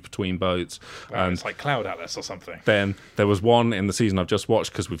they move between boats. Wow, and it's like Cloud Atlas or something. Then there was one in the season I've just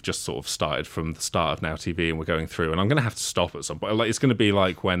watched, because we've just sort of started from the start of Now TV and we're going through. And I'm going to have to stop at some point. Like, it's going to be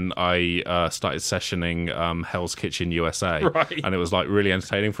like when I started sessioning Hell's Kitchen USA. Right. And it was like really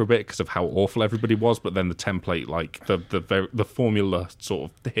entertaining for a bit because of how awful everybody was. But then the template, like the formula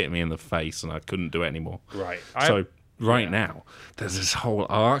sort of hit me in the face and I couldn't do it anymore. Right. So now there's this whole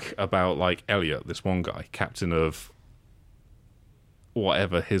arc about like Elliot, this one guy, captain of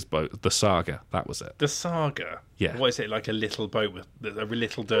whatever his boat, the Saga, that was it. The Saga? Yeah. What is it, like a little boat with a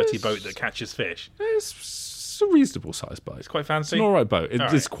little dirty boat that catches fish? It's a reasonable sized boat. It's quite fancy. It's an alright boat. All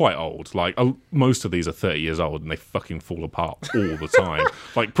right. It's quite old. Like, most of these are 30 years old and they fucking fall apart all the time.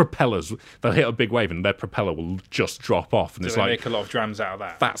 Like, propellers, they'll hit a big wave and their propeller will just drop off. And Do it's they like, make a lot of drams out of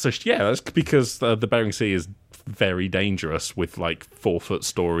that? that's because the Bering Sea is very dangerous with like 4-foot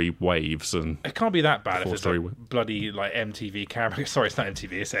story waves, and It can't be that bad if it's Four-story a bloody like MTV camera. Sorry, it's not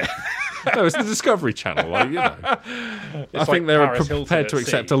MTV, is it? no, it's the Discovery Channel. Like, you know, I like think they're Paris Hilton prepared at to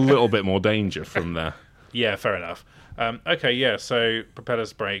accept sea. a little bit more danger from there. Yeah, fair enough. Okay, yeah. So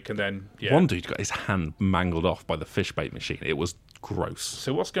propellers break, and then One dude got his hand mangled off by the fish bait machine. It was gross.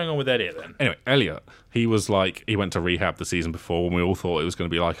 So what's going on with Elliot then? Anyway, Elliot, he went to rehab the season before, and we all thought it was going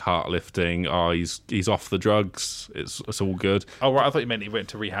to be like heart lifting. Oh, he's off the drugs. It's all good. Oh, right. I thought you meant he went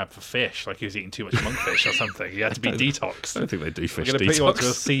to rehab for fish, like he was eating too much monkfish or something. He had to be detoxed. I don't think they do fish We're going to put you onto a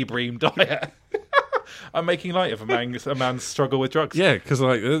detox. sea bream diet. I'm making light of a man's struggle with drugs. Yeah, because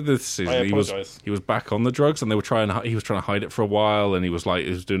like this season, he apologise. was back on the drugs, and he was trying to hide it for a while, and he was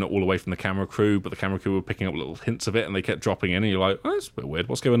doing it all away from the camera crew, but the camera crew were picking up little hints of it, and they kept dropping in, and you're like, oh, that's a bit weird.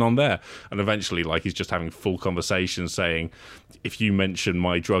 What's going on there? And eventually, like, he's just having full conversations saying, if you mention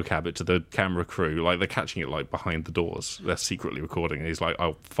my drug habit to the camera crew, like, they're catching it like behind the doors, they're secretly recording, and he's like,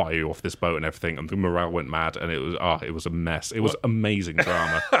 I'll fire you off this boat and everything, and the morale went mad, and it was a mess. It was amazing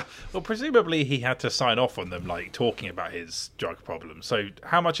drama. Well, presumably he had to sign off on them, like talking about his drug problem. So,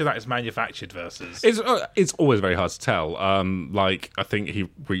 how much of that is manufactured versus? It's always very hard to tell. Like, I think he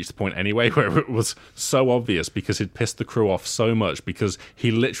reached the point anyway where it was so obvious because he'd pissed the crew off so much because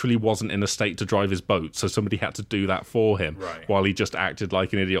he literally wasn't in a state to drive his boat, so somebody had to do that for him, right, while he just acted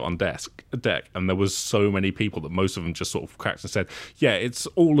like an idiot on deck. And there was so many people that most of them just sort of cracked and said, yeah, it's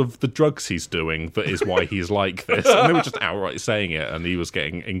all of the drugs he's doing that is why he's like this. And they were just outright saying it, and he was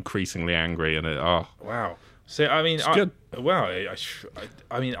getting increasingly angry. And wow. So I mean, good.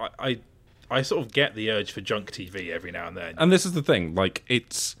 I sort of get the urge for junk TV every now and then. And this is the thing, like,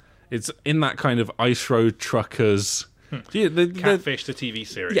 it's in that kind of ice road truckers. Yeah, Catfish, the TV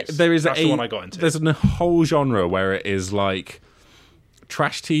series. Yeah, that's the one I got into. There's a whole genre where it is like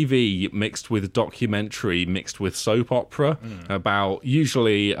trash TV mixed with documentary, mixed with soap opera,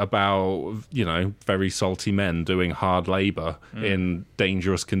 usually about very salty men doing hard labor in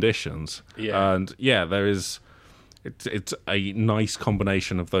dangerous conditions. Yeah. And yeah, it's a nice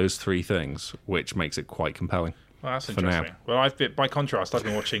combination of those three things, which makes it quite compelling. Well, that's for interesting. now. Well, by contrast, I've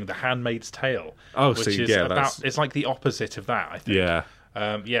been watching The Handmaid's Tale. Oh, which so is yeah, it's like the opposite of that, I think. Yeah.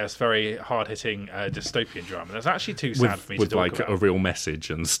 It's very hard-hitting dystopian drama. That's actually too sad for me to with talk like about. a real message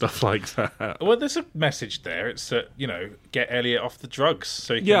and stuff like that. Well, there's a message there. It's get Elliot off the drugs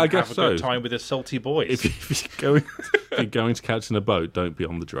so he can I have guess a good so. time with his salty boys. If you're going to catch in a boat, don't be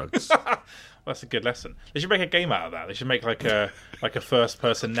on the drugs. Well, that's a good lesson. They should make a game out of that. They should make like a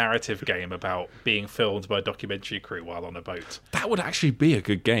first-person narrative game about being filmed by a documentary crew while on a boat. That would actually be a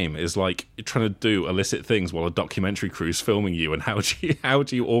good game. Is like you're trying to do illicit things while a documentary crew's filming you, and how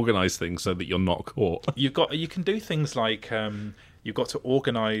do you organise things so that you're not caught? You can do things like you've got to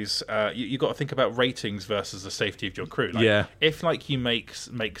organise. You've got to think about ratings versus the safety of your crew. Like, Yeah. If like you make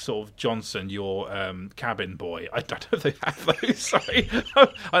sort of Johnson your cabin boy, I don't know if they have those. Sorry,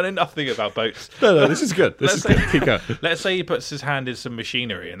 I know nothing about boats. No, this is good. This is good. Keep going. Let's say he puts his hand in some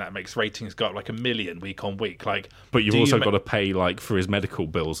machinery and that makes ratings go up like 1 million week on week. Like, But you've also got to pay like for his medical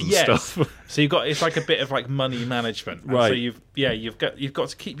bills and stuff. So it's like a bit of like money management, and Right. So you've got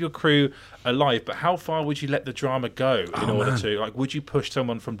to keep your crew alive. But how far would you let the drama go in order to like? Would you push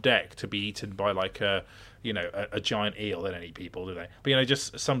someone from deck to be eaten by like a giant eel? They don't eat people, do they? But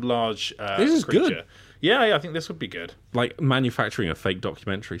just some large This is creature. good. Yeah, I think this would be good. Like manufacturing a fake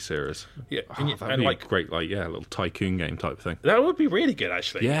documentary series. Yeah, That'd be like great. Like a little tycoon game type thing. that would be really good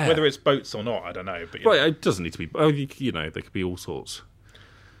actually. Yeah. Whether it's boats or not, I don't know. But Well, it doesn't need to be. Oh, there could be all sorts.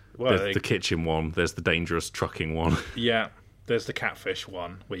 well, There's the kitchen one. There's the dangerous trucking one. yeah. There's the catfish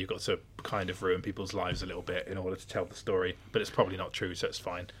one where you've got to kind of ruin people's lives a little bit in order to tell the story, but it's probably not true, so it's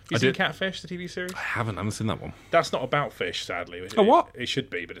fine. You seen Catfish, the TV series? I haven't seen that one. That's not about fish, sadly. Oh, what? It should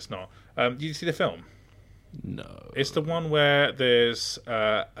be, but it's not. Did you see the film? No. It's the one where there's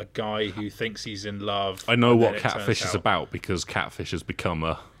a guy who thinks he's in love. I know and what then it Catfish turns is out- about because Catfish has become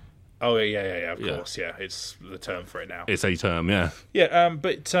Oh yeah, of Yeah. course, yeah. It's the term for it now. it's a term, yeah. Yeah,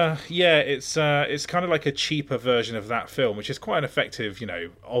 it's kind of like a cheaper version of that film, which is quite an effective,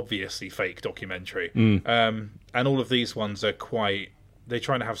 obviously fake documentary. And all of these ones are they're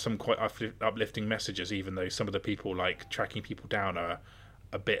trying to have some quite uplifting messages, even though some of the people like tracking people down are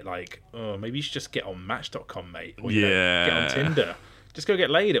a bit like, oh, maybe you should just get on Match.com, mate, or get on Tinder. just go get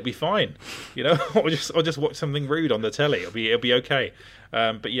laid. It'll be fine, or just watch something rude on the telly. It'll be okay.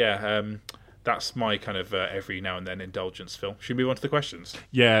 But yeah, that's my kind of every now and then indulgence, Phil. Should we move on to the questions?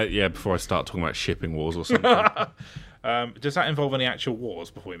 Yeah. Before I start talking about shipping wars or something. Does that involve any actual wars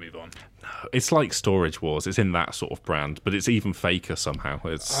before we move on? It's like Storage Wars. It's in that sort of brand, but it's even faker somehow.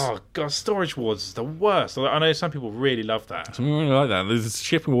 Oh god, Storage Wars is the worst. I know some people really love that. Some people really like that. There's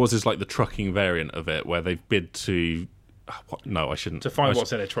Shipping Wars is like the trucking variant of it, where they've bid to. No, I shouldn't. To find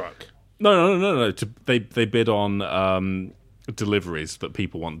what's in a truck. No. They bid on deliveries that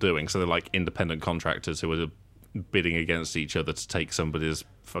people want doing. So they're like independent contractors who are bidding against each other to take somebody's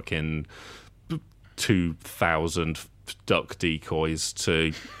fucking 2,000 duck decoys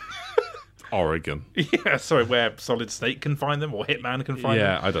to Oregon. Yeah, sorry, where Solid Snake can find them or Hitman can find them.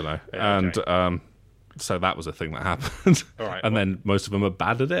 Yeah, I don't know. Yeah, okay. And so that was a thing that happened. All right, and then most of them are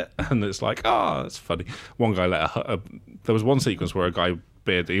bad at it, and it's like, it's funny. One guy there was one sequence where a guy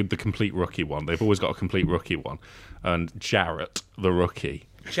bid the complete rookie one. They've always got a complete rookie one, and Jarrett, the rookie.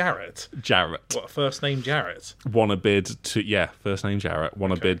 Jarrett. What, first name Jarrett? Won a bid to first name Jarrett.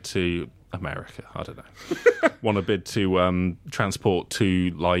 Won a bid to America. I don't know. Won a bid to transport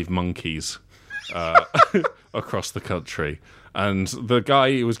 2 live monkeys across the country. And the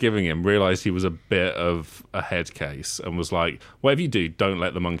guy who was giving him realised he was a bit of a head case and was like, whatever you do, don't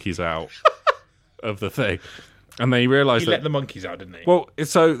let the monkeys out of the thing. And then he realised He let the monkeys out, didn't he? Well,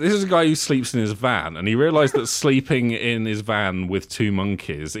 so this is a guy who sleeps in his van, and he realised that sleeping in his van with 2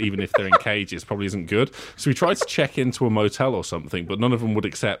 monkeys, even if they're in cages, probably isn't good. So he tried to check into a motel or something, but none of them would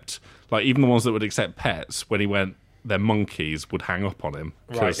accept, like even the ones that would accept pets, when he went, their monkeys would hang up on him.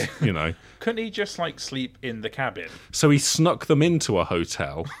 Because, Right. Couldn't he just sleep in the cabin? So he snuck them into a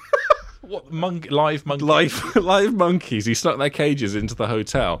hotel. What, live monkeys? Live monkeys. He snuck their cages into the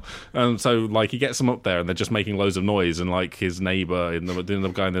hotel, and so he gets them up there, and they're just making loads of noise. And his neighbour,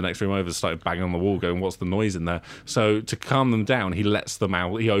 the guy in the next room over, started banging on the wall, going, "What's the noise in there?" So to calm them down, he lets them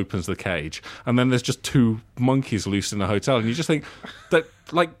out. He opens the cage, and then there's just 2 monkeys loose in the hotel, and you just think that.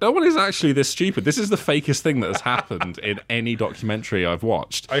 No one is actually this stupid. This is the fakest thing that has happened in any documentary I've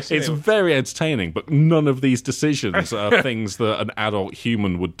watched. It's very entertaining, but none of these decisions are things that an adult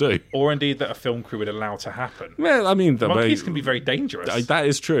human would do. Or indeed that a film crew would allow to happen. Well, I mean... Monkeys can be very dangerous. That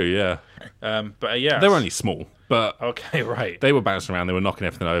is true, yeah. But yeah. They're only small, but... Okay, right. They were bouncing around, they were knocking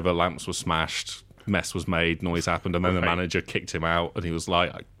everything over, lamps were smashed, mess was made, noise happened, and then the manager kicked him out, and he was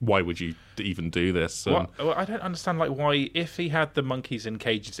like, why would you even do this? Well, I don't understand why, if he had the monkeys in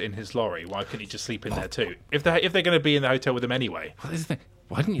cages in his lorry, why couldn't he just sleep in there too? If they're going to be in the hotel with him anyway. What is the thing?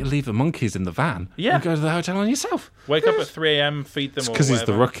 Why didn't you leave the monkeys in the van? Yeah. And go to the hotel on yourself? Wake up at 3 a.m, feed them. Because he's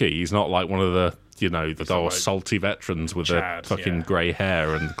the rookie. He's not like one of the salty veterans with Chad, their fucking grey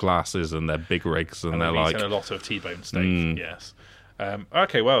hair and glasses and their big rigs, and they're a lot of T-bone steak. Yes.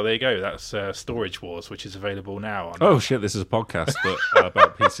 Okay, well, there you go. That's Storage Wars, which is available now. Shit, this is a podcast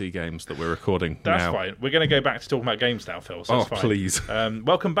about PC games that we're recording now. That's fine. We're going to go back to talking about games now, Phil, so that's fine. Please.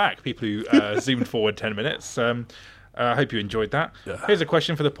 Welcome back, people who zoomed forward 10 minutes. I hope you enjoyed that. Here's a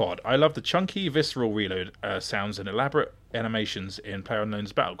question for the pod. I love the chunky, visceral reload sounds and elaborate animations in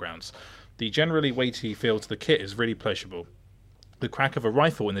PlayerUnknown's Battlegrounds. The generally weighty feel to the kit is really pleasurable. The crack of a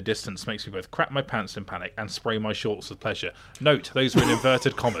rifle in the distance makes me both crap my pants in panic and spray my shorts with pleasure. Note, those were in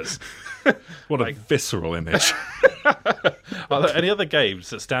inverted commas. What a visceral image. Are there any other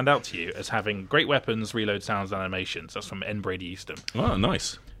games that stand out to you as having great weapons, reload sounds, and animations? That's from N. Brady Easton. Oh,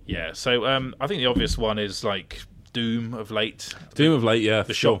 nice. Yeah, so I think the obvious one is Doom of late. Doom of late, yeah.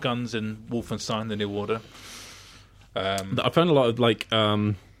 The shotguns in Wolfenstein: The New Order. I found a lot of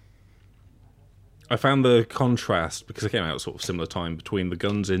I found the contrast, because it came out at sort of similar time, between the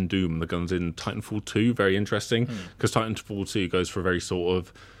guns in Doom and the guns in Titanfall 2 very interesting, because Titanfall 2 goes for a very sort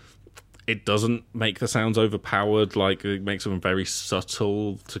of... It doesn't make the sounds overpowered, it makes them very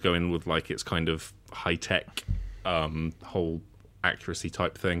subtle to go in with its kind of high-tech whole accuracy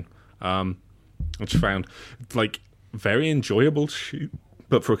type thing, which I found very enjoyable to shoot,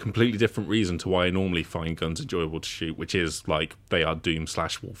 but for a completely different reason to why I normally find guns enjoyable to shoot, which is they are Doom /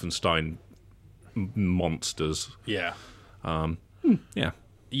 Wolfenstein monsters. Yeah. Yeah.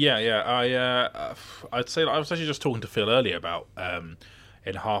 I'd say I was actually just talking to Phil earlier about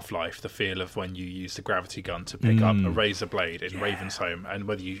in Half-Life the feel of when you use the gravity gun to pick up a razor blade in Ravensholm, and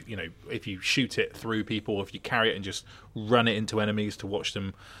whether if you shoot it through people, if you carry it and just run it into enemies to watch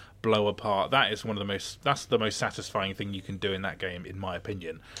them blow apart. That's the most satisfying thing you can do in that game, in my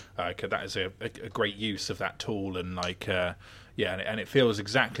opinion. That is a great use of that tool, and and it feels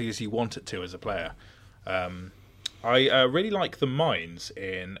exactly as you want it to as a player. I really like the mines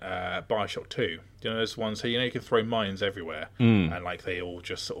in Bioshock 2. You know, those ones, so you can throw mines everywhere, and like they all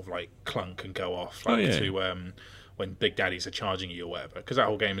just sort of like clunk and go off, like when Big Daddies are charging you or whatever. Because that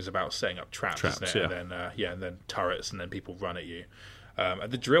whole game is about setting up traps, isn't it? Yeah. And then and then turrets, and then people run at you.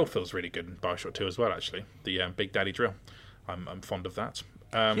 And the drill feels really good in Bioshock 2 as well. Actually, the Big Daddy drill, I'm fond of that.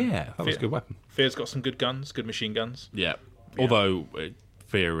 That was a good weapon. Fear's got some good guns, good machine guns. Yeah. Although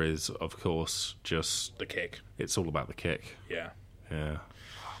Fear is, of course, just the kick. It's all about the kick. Yeah.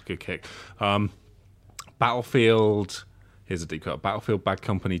 Good kick. Battlefield. Here's a deep cut. Battlefield Bad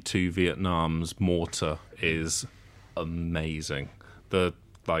Company 2 Vietnam's mortar is amazing. The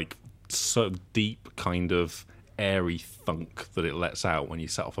so deep kind of airy thunk that it lets out when you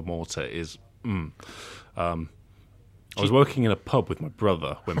set off a mortar is. I was working in a pub with my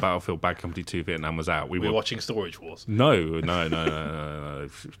brother when Battlefield Bad Company 2 Vietnam was out. We were watching Storage Wars. No.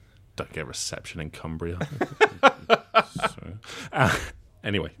 Don't get reception in Cumbria.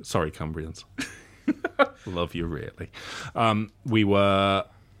 Anyway, sorry, Cumbrians. Love you, really. We were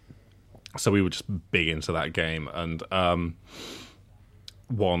just big into that game, and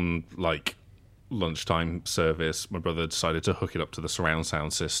one lunchtime service, my brother decided to hook it up to the surround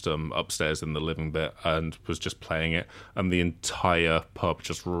sound system upstairs in the living bit and was just playing it, and the entire pub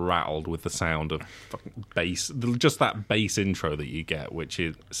just rattled with the sound of fucking bass, just that bass intro that you get, which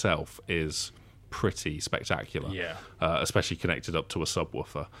itself is pretty spectacular. Yeah. Especially connected up to a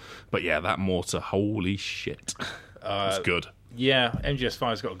subwoofer. But yeah, that mortar, holy shit. It's good. Yeah,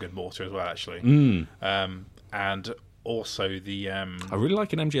 MGS5's got a good mortar as well, actually. And also the I really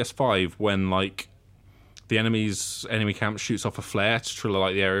like an MGS5 when the enemy camp shoots off a flare to try to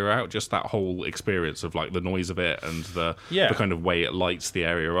light the area out. Just that whole experience of the noise of it and the kind of way it lights the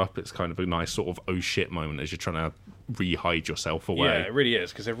area up. It's kind of a nice sort of oh shit moment as you're trying to re-hide yourself away. Yeah, it really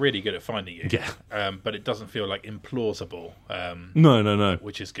is, because they're really good at finding you. Yeah. But it doesn't feel implausible. No.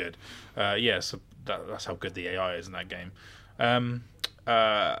 Which is good. So that's how good the AI is in that game.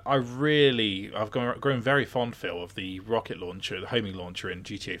 I've grown very fond, Phil, of the rocket launcher, the homing launcher in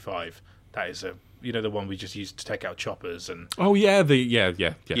GTA 5. That is the one we just used to take out choppers and. Oh yeah,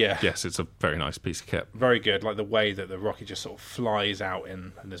 yes, it's a very nice piece of kit. Very good, like the way that the rocket just sort of flies out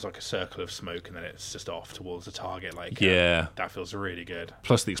and there's like a circle of smoke and then it's just off towards the target. That feels really good.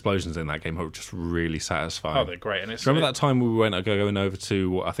 Plus the explosions in that game are just really satisfying. Oh, they're great. And remember that time we went going over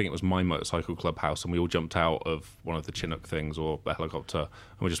to, I think it was my motorcycle clubhouse, and we all jumped out of one of the Chinook things or a helicopter,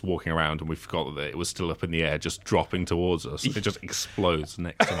 and we're just walking around and we forgot that it was still up in the air, just dropping towards us. It just explodes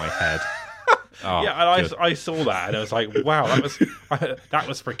next to my head. Oh, yeah, and I saw that and I was like, wow, that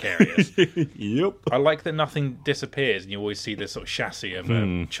was precarious. Yep. I like that nothing disappears and you always see this sort of chassis of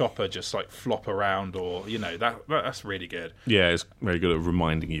a chopper just flop around, or that's really good. Yeah, it's very good at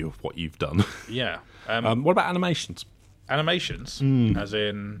reminding you of what you've done. Yeah. What about animations? Animations, as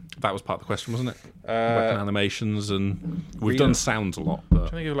in that was part of the question, wasn't it? Weapon animations, and we've done sounds a lot. But I'm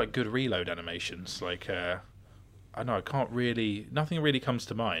trying to think of good reload animations. I know I can't really. Nothing really comes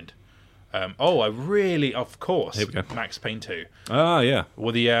to mind. Of course, here we go. Max Payne 2. Ah, yeah.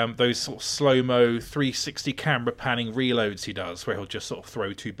 Or the those sort of slow-mo 360 camera panning reloads he does, where he'll just sort of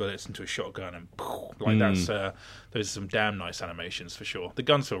throw 2 bullets into a shotgun and those are some damn nice animations for sure. The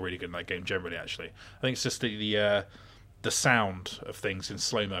guns feel really good in that game generally. Actually, I think it's just the sound of things in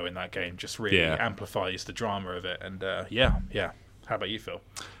slow-mo in that game just really amplifies the drama of it. And yeah. How about you, Phil?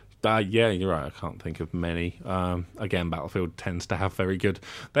 Yeah, you're right. I can't think of many. Again, Battlefield tends to have very good.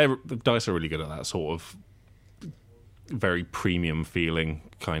 The DICE are really good at that sort of very premium feeling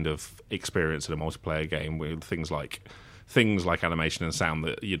kind of experience in a multiplayer game with things like animation and sound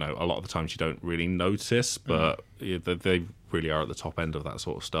that a lot of the times you don't really notice, but they really are at the top end of that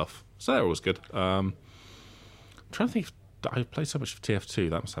sort of stuff. So they're always good. I'm trying to think. I played so much of TF2.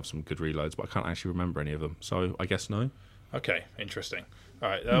 That must have some good reloads, but I can't actually remember any of them. So I guess no. Okay, interesting. All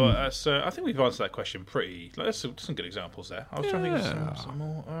right, I think we've answered that question pretty. There's some good examples there. I was trying to think of some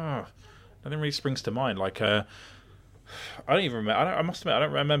more. Nothing really springs to mind. I don't even remember. I must admit, I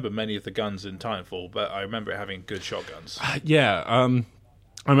don't remember many of the guns in Titanfall, but I remember it having good shotguns. I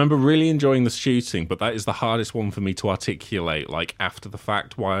remember really enjoying the shooting, but that is the hardest one for me to articulate. After the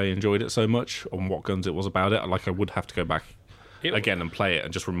fact, why I enjoyed it so much and what guns it was about it. I would have to go back again and play it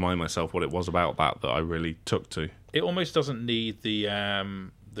and just remind myself what it was about that I really took to. It almost doesn't need the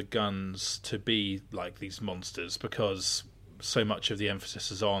guns to be like these monsters, because so much of the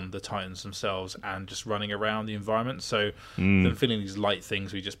emphasis is on the Titans themselves and just running around the environment. So them feeling these light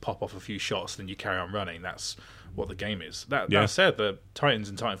things where you just pop off a few shots and then you carry on running. That's what the game is. That said, the Titans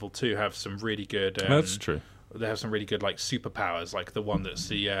in Titanfall 2 have some really good that's true. they have some really good like superpowers, like the one that's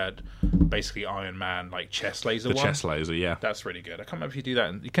the basically Iron Man like chest laser The one. chest laser, yeah. That's really good. I can't remember if you do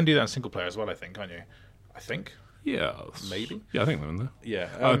that. You can do that in single player as well, I think, can't you? I think. Yeah. Maybe. Yeah, I think they're in there.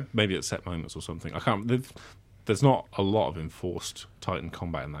 Yeah. Maybe at set moments or something. I can't... There's not a lot of enforced Titan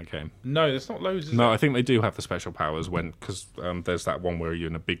combat in that game. No, there's not loads. Is No, there? I think they do have the special powers because there's that one where you're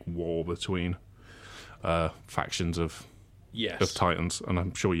in a big war between factions of Titans, and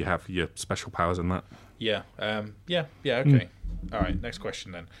I'm sure you have your special powers in that. Yeah. Yeah. Okay. All right. Next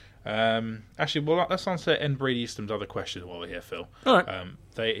question then. Actually, well, let's answer N. Brady Easton's other question while we're here, Phil. All right.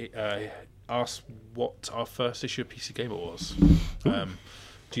 They asked what our first issue of PC Gamer was.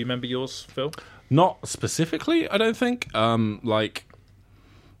 Do you remember yours, Phil? Not specifically, I don't think. Like,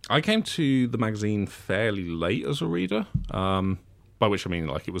 I came to the magazine fairly late as a reader, by which I mean,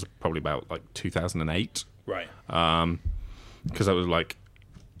 like, it was probably about, like, 2008. Right. Because that was, like,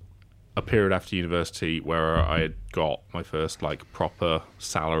 a period after university where I had got my first, like, proper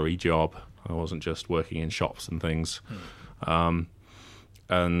salary job. I wasn't just working in shops and things. And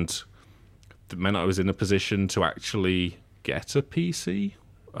it meant I was in a position to actually get a PC.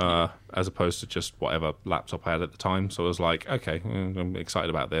 As opposed to just whatever laptop I had at the time. So I was like, okay, I'm excited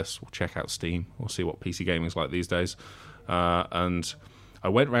about this. We'll check out Steam. We'll see what PC gaming's like these days. And I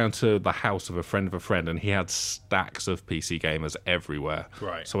went round to the house of a friend, and he had stacks of PC gamers everywhere.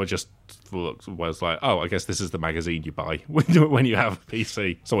 Right. So I just was like, oh, I guess this is the magazine you buy when you have a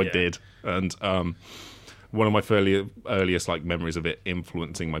PC. So I did. And one of my earliest like memories of it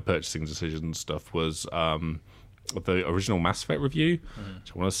influencing my purchasing decisions and stuff was... the original Mass Effect review,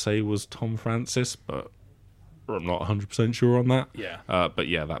 which I want to say was Tom Francis, but I'm not 100% sure on that. Yeah. But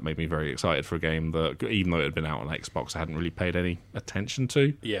yeah, that made me very excited for a game that, even though it had been out on Xbox, I hadn't really paid any attention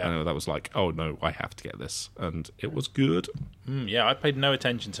to. Yeah. And that was like, oh no, I have to get this. And it was good. Yeah, I paid no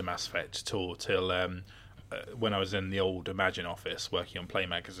attention to Mass Effect at all till when I was in the old Imagine office working on Play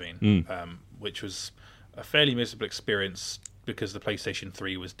Magazine, which was a fairly miserable experience because the PlayStation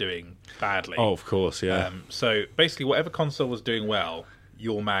 3 was doing badly. Oh, of course, yeah. So basically, whatever console was doing well,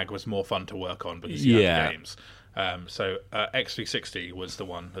 your mag was more fun to work on because you had the games. So X360 was the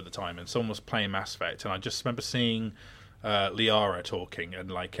one at the time, and someone was playing Mass Effect, and I just remember seeing Liara talking, and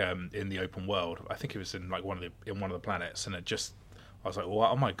like in the open world, I think it was in like one of the planets, and I was like, well,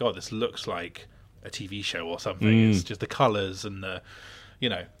 oh my god, this looks like a TV show or something. It's just the colours and the. You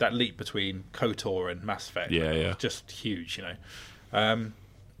know, that leap between KOTOR and Mass Effect was just huge, you know.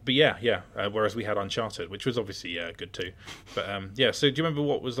 But yeah. Whereas we had Uncharted, which was obviously good too. But so do you remember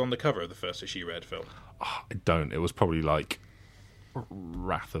what was on the cover of the first issue you read, Phil? Oh, I don't. It was probably like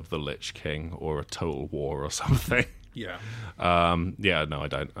Wrath of the Lich King or a Total War or something. Yeah. No, I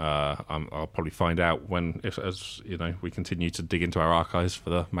don't. I'll probably find out as you know, we continue to dig into our archives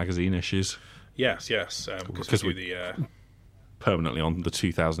for the magazine issues. Yes. Because we do the... permanently on the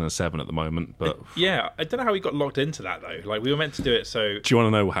 2007 at the moment, but yeah, I don't know how we got locked into that though. Like we were meant to do it, so do you want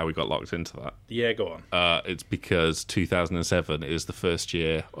to know how we got locked into that? Yeah, go on. It's because 2007 is the first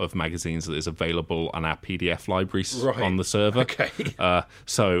year of magazines that is available on our PDF libraries on the server. Okay.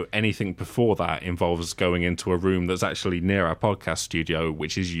 So anything before that involves going into a room that's actually near our podcast studio,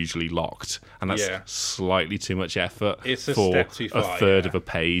 which is usually locked, and that's slightly too much effort for step too far, a third of a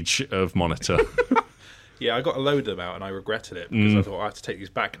page of monitor. Yeah, I got a load of them out and I regretted it because I thought I have to take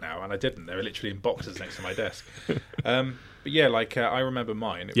these back now, and I didn't. They were literally in boxes next to my desk. But yeah, like I remember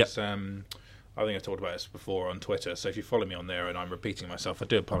mine. It was, I think I talked about this before on Twitter, so if you follow me on there and I'm repeating myself, I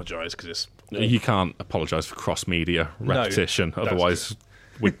do apologise because it's... You can't apologise for cross-media repetition, otherwise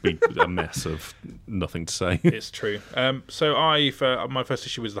we'd be a mess of nothing to say. It's true. So my first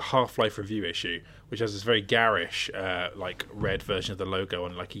issue was the Half-Life review issue, which has this very garish, like red version of the logo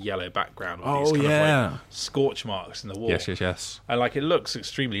on like a yellow background with these kind of like scorch marks in the wall. Yes. And like it looks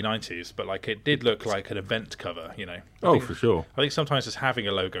extremely 90s, but like it did look like an event cover, you know. For sure. I think sometimes just having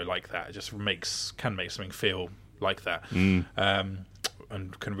a logo like that just can make something feel like that, and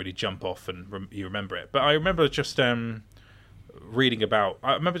can really jump off and you remember it. But I remember just reading about.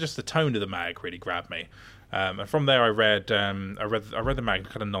 I remember just the tone of the mag really grabbed me. And from there, I read the mag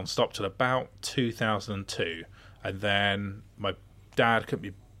kind of non-stop till about 2002, and then my dad couldn't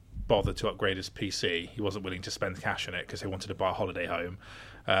be bothered to upgrade his PC. He wasn't willing to spend cash on it because he wanted to buy a holiday home,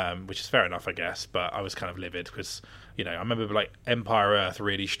 which is fair enough, I guess. But I was kind of livid because, you know, I remember like Empire Earth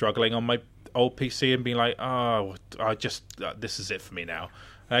really struggling on my old PC and being like, oh, this is it for me now.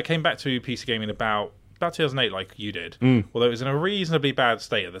 I came back to PC gaming about 2008, like you did. Although it was in a reasonably bad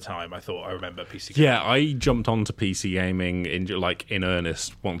state at the time. I remember PC gaming. Yeah, I jumped onto PC gaming in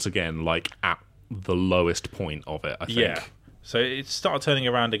earnest once again, like at the lowest point of it, I think. Yeah. So it started turning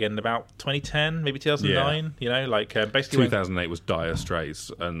around again in about 2010, maybe 2009. You know, like basically 2008 was dire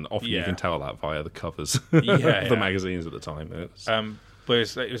straits, and often you can tell that via the covers of the magazines at the time.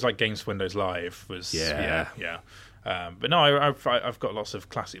 Whereas it was like Games for Windows Live was but no, I've got lots of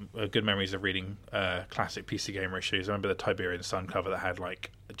classic good memories of reading classic PC Gamer issues. I remember the Tiberian Sun cover that had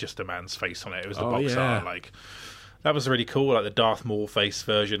like just a man's face on it. It was the box art, like that was really cool. Like the Darth Maul face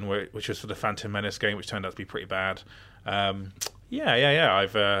version, which was for the Phantom Menace game, which turned out to be pretty bad.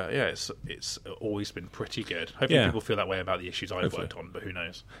 It's always been pretty good. Hopefully people feel that way about the issues I've worked on, but who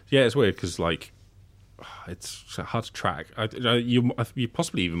knows? Yeah, it's weird because like it's hard to track. You're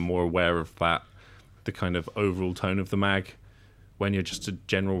possibly even more aware of that, the kind of overall tone of the mag, when you're just a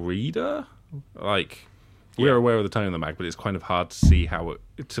general reader. Like we're aware of the tone of the mag, but it's kind of hard to see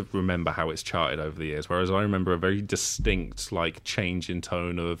to remember how it's charted over the years. Whereas I remember a very distinct like change in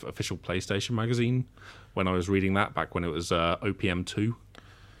tone of official PlayStation magazine when I was reading that back when it was OPM 2.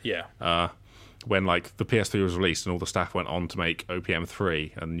 Yeah. When like the PS3 was released and all the staff went on to make OPM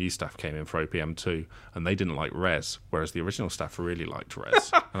 3 and new staff came in for OPM 2 and they didn't like Res, whereas the original staff really liked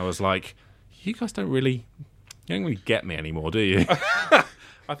Res. And I was like, you guys don't really get me anymore, do you?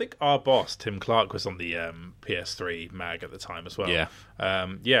 I think our boss Tim Clark was on the PS3 mag at the time as well. Yeah,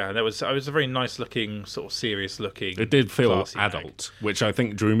 and it was a very nice looking, sort of serious looking. It did feel adult, mag, which I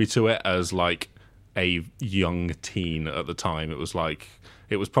think drew me to it as like a young teen at the time. It was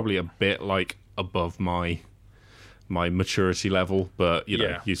probably a bit like above my maturity level, but you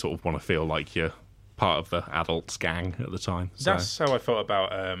know, you sort of want to feel like you're part of the adults gang at the time. So. That's how I felt about.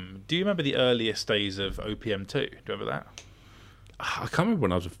 Do you remember the earliest days of OPM 2? Do you remember that? I can't remember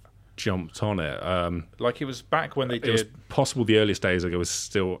when I was jumped on it. Like it was back when they did. It was possible the earliest days ago was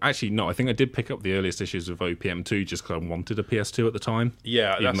still. Actually, no. I think I did pick up the earliest issues of OPM 2 just because I wanted a PS2 at the time.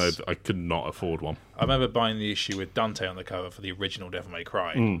 Yeah, even though I could not afford one. I remember buying the issue with Dante on the cover for the original Devil May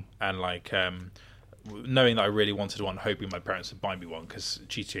Cry, and like knowing that I really wanted one, hoping my parents would buy me one because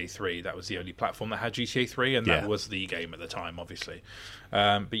GTA 3, that was the only platform that had GTA 3, and that was the game at the time, obviously.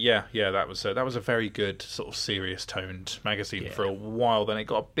 But that was a very good sort of serious toned magazine for a while. Then it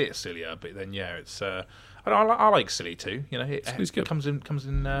got a bit sillier, but then it's. I like silly too. You know, it comes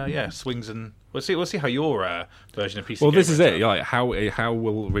in, swings, and we'll see how your version of PC. Well, this is it. Like how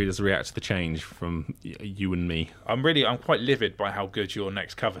will readers react to the change from you and me? I'm quite livid by how good your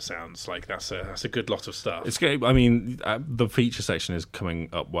next cover sounds. Like that's a good lot of stuff. It's good. I mean, the feature section is coming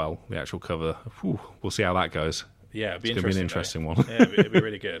up well. The actual cover, we'll see how that goes. Yeah, it's going to be an interesting one. Yeah, it'd be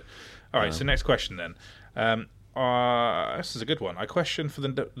really good. All right, so next question then. This is a good one. I question for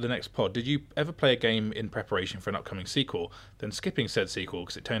the next pod. Did you ever play a game in preparation for an upcoming sequel, then skipping said sequel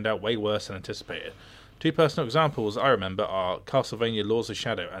because it turned out way worse than anticipated? Two personal examples I remember are Castlevania Lords of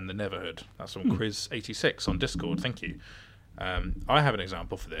Shadow and The Neverhood. That's from Chris86 on Discord. Thank you. I have an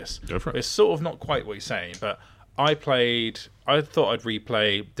example for this. Go for it. It's sort of not quite what he's saying, but I thought I'd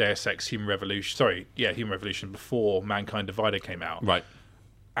replay Deus Ex Human Revolution before Mankind Divided came out. Right.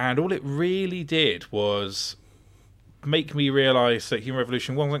 And all it really did was make me realise that Human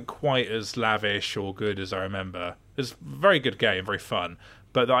Revolution wasn't quite as lavish or good as I remember. It was a very good game, very fun,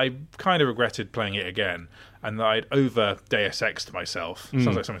 but I kind of regretted playing it again, and that I'd over Deus Ex'd myself.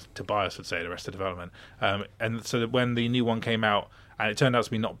 Sounds like something Tobias would say, the rest of development. And so that when the new one came out, and it turned out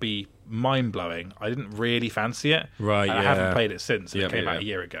to not be mind-blowing, I didn't really fancy it. Right, and I haven't played it since. It came out a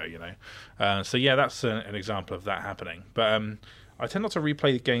year ago, you know. That's an example of that happening. But I tend not to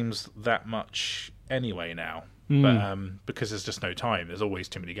replay the games that much anyway now. But because there's just no time. There's always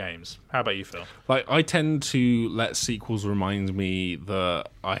too many games. How about you, Phil? Like, I tend to let sequels remind me that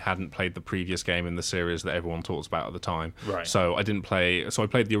I hadn't played the previous game in the series that everyone talks about at the time. Right. So I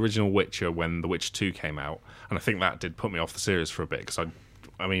played the original Witcher when The Witcher 2 came out, and I think that did put me off the series for a bit because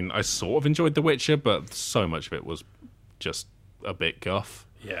I sort of enjoyed The Witcher, but so much of it was just a bit guff.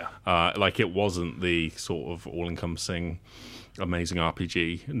 Yeah. Like, it wasn't the sort of all-encompassing amazing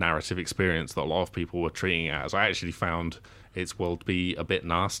RPG narrative experience that a lot of people were treating it as. I actually found its world to be a bit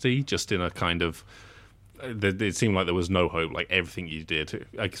nasty, just in a kind of... It seemed like there was no hope. Like, everything you did,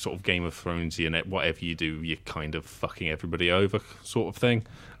 like sort of Game of Thrones, whatever you do, you're kind of fucking everybody over sort of thing.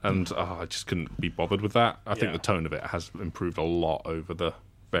 And I just couldn't be bothered with that. I think the tone of it has improved a lot over the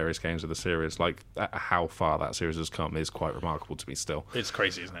various games of the series. Like, how far that series has come is quite remarkable to me still. It's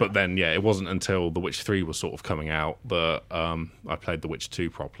crazy, isn't it? But then, it wasn't until The Witcher 3 was sort of coming out that I played The Witcher 2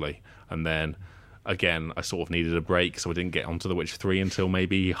 properly. And then, again, I sort of needed a break, so I didn't get onto The Witcher 3 until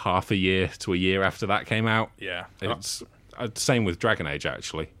maybe half a year to a year after that came out. Yeah. It's same with Dragon Age,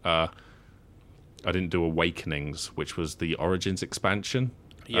 actually. I didn't do Awakenings, which was the Origins expansion.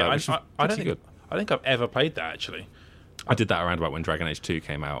 Yeah, I don't think I've ever played that, actually. I did that around about when Dragon Age 2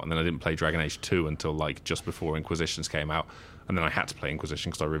 came out, and then I didn't play Dragon Age 2 until like just before Inquisitions came out, and then I had to play Inquisition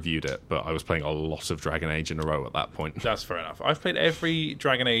because I reviewed it, but I was playing a lot of Dragon Age in a row at that point. That's fair enough. I've played every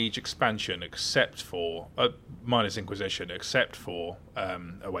Dragon Age expansion except for minus Inquisition, except for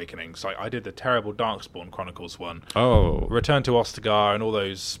Awakenings. Like I did the terrible Darkspawn Chronicles one. Oh, Return to Ostagar and all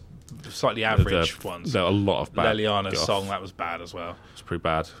those slightly average ones. There are a lot of bad Leliana's guff. song, that was bad as well. It's pretty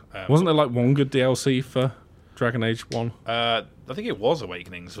bad. Wasn't there like one good DLC for Dragon Age 1? I think it was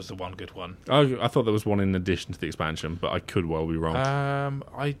Awakenings was the one good one. Oh, I thought there was one in addition to the expansion, but I could well be wrong.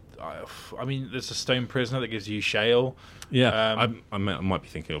 I mean, there's a Stone Prisoner that gives you Shale. Yeah, I might be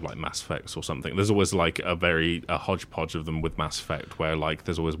thinking of like Mass Effects or something. There's always like a hodgepodge of them with Mass Effect, where like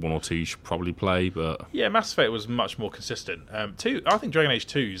there's always one or two you should probably play. But yeah, Mass Effect was much more consistent. I think Dragon Age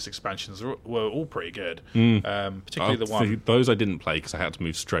 2's expansions were all pretty good. Particularly the one. Those I didn't play because I had to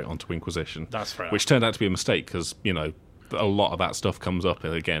move straight onto Inquisition. That's fair. Which turned out to be a mistake because a lot of that stuff comes up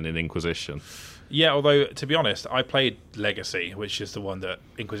again in Inquisition. Yeah, although, to be honest, I played Legacy, which is the one that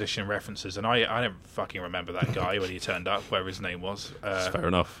Inquisition references, and I don't fucking remember that guy when he turned up, whatever his name was. Fair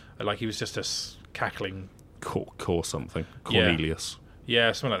enough. Like, he was just a cackling... Core something. Cornelius.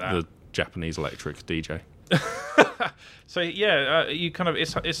 Yeah, something like that. The Japanese electric DJ. So, yeah, you kind of...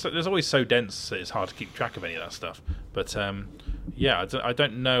 there's always so dense that it's hard to keep track of any of that stuff. But, yeah, I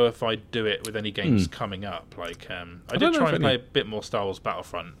don't know if I'd do it with any games coming up. Like, I did try and play a bit more Star Wars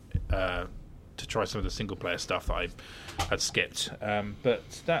Battlefront, to try some of the single player stuff that I had skipped, but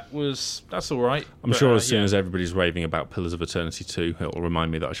that's all right. I'm sure as soon as everybody's raving about Pillars of Eternity 2, it'll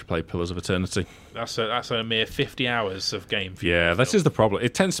remind me that I should play Pillars of Eternity. That's a mere 50 hours of game for you. Yeah, that is the problem.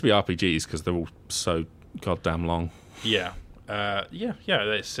 It tends to be RPGs because they're all so goddamn long. Yeah.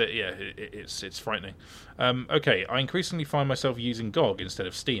 It's frightening. Okay, I increasingly find myself using GOG instead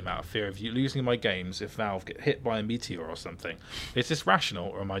of Steam out of fear of losing my games if Valve get hit by a meteor or something. Is this rational,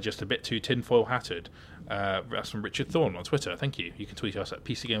 or am I just a bit too tinfoil hatted? That's from Richard Thorne on Twitter. Thank you. You can tweet us at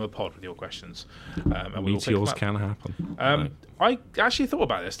PCGamerPod with your questions. And Meteors can happen. I actually thought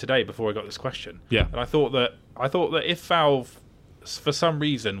about this today before I got this question. Yeah, and I thought that if Valve, for some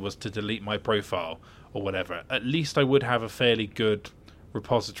reason, was to delete my profile or whatever, at least I would have a fairly good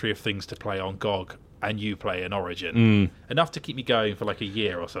repository of things to play on GOG and Uplay and Origin. Enough to keep me going for like a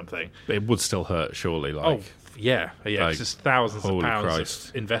year or something. But it would still hurt, surely. Yeah, like, it's just thousands of pounds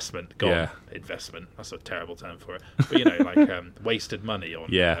of investment gone. Yeah. Investment, that's a terrible term for it. But wasted money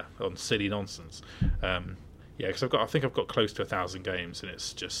on silly nonsense. Because I think I've got close to 1,000 games, and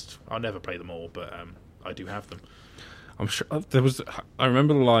it's just, I'll never play them all, but I do have them. I'm sure I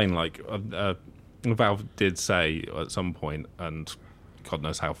remember the line Valve did say at some point, and God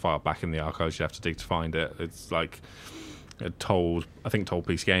knows how far back in the archives you have to dig to find it. It's like told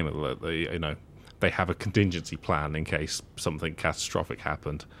PC Gamer that they have a contingency plan in case something catastrophic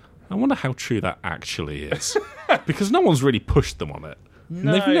happened. I wonder how true that actually is, because no one's really pushed them on it.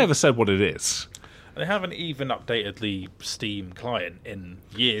 No. They've never said what it is. They haven't even updated the Steam client in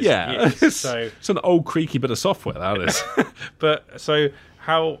years. Yeah, and years. It's an old creaky bit of software, that is. But so.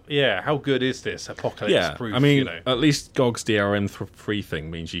 How good is this apocalypse proof? I mean, at least GOG's DRM-free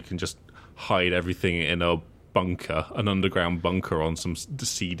thing means you can just hide everything in a bunker, an underground bunker on some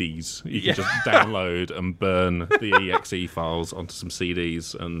CDs. You can just download and burn the exe files onto some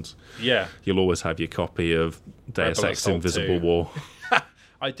CDs, and you'll always have your copy of Deus Ex Invisible War.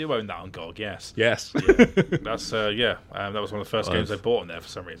 I do own that on GOG, yes. Yes. That's, that was one of the first games I bought on there for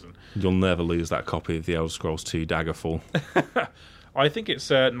some reason. You'll never lose that copy of The Elder Scrolls 2 Daggerfall. I think it's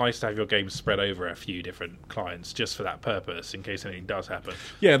nice to have your games spread over a few different clients just for that purpose, in case anything does happen.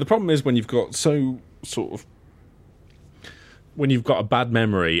 Yeah, the problem is when you've got when you've got a bad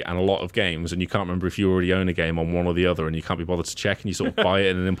memory and a lot of games, and you can't remember if you already own a game on one or the other, and you can't be bothered to check, and you sort of buy it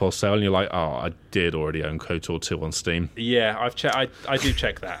in an impulse sale, and you're like, oh, I did already own KOTOR 2 on Steam. Yeah, I do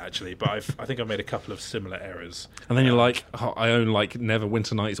check that, actually, but I think I've made a couple of similar errors. And then you're like, oh, I own like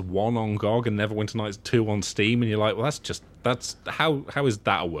Neverwinter Nights 1 on GOG and Neverwinter Nights 2 on Steam, and you're like, well, that's how is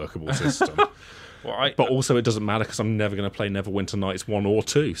that a workable system? But also it doesn't matter because I'm never going to play Neverwinter Nights 1 or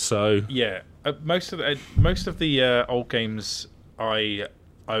 2, so... Yeah, most of the old games I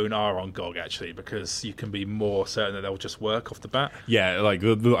own are on GOG, actually, because you can be more certain that they'll just work off the bat. Yeah, like,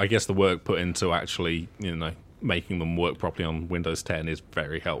 I guess the work put into actually, making them work properly on Windows 10 is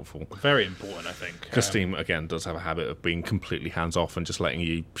very helpful. Very important, I think. Because Steam, again, does have a habit of being completely hands-off and just letting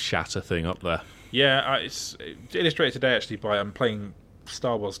you shatter a thing up there. Yeah, it's illustrated today, actually, by I'm playing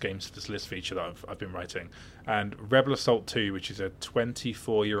Star Wars games for this list feature that I've been writing, and Rebel Assault 2, which is a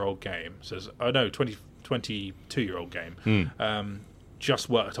 24-year-old game, 22-year-old game, just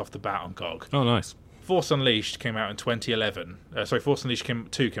worked off the bat on GOG. Oh, nice. Force Unleashed came out in 2011. Force Unleashed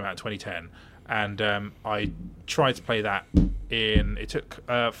 2 came out in 2010, and I tried to play that it took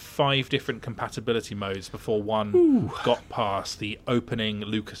 5 different compatibility modes before one got past the opening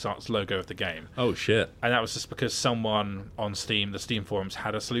LucasArts logo of the game. Oh, shit. And that was just because someone on Steam, the Steam forums,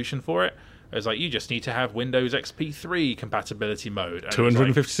 had a solution for it. It was like, you just need to have Windows XP3 compatibility mode. And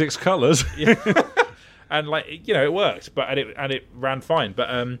 256 colours. And it worked, and it ran fine. But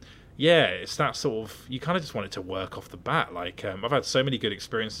it's that sort of, you kind of just want it to work off the bat. I've had so many good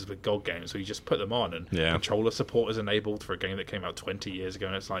experiences with GOG games where you just put them on and controller support is enabled for a game that came out 20 years ago,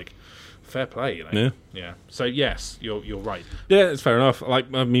 and it's like, fair play. Yeah. So yes, you're right. Yeah, it's fair enough.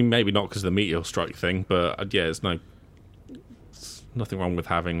 Maybe not because of the meteor strike thing, but there's nothing wrong with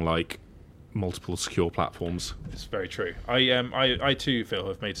having multiple secure platforms. It's very true. I too, Phil,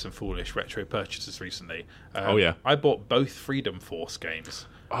 have made some foolish retro purchases recently. I bought both Freedom Force games.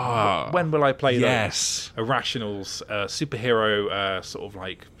 When will I play those? Irrational's superhero sort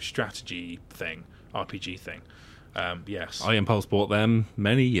of strategy thing, RPG thing. Yes. I impulse bought them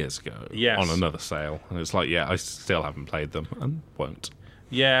many years ago on another sale. And it's I still haven't played them and won't.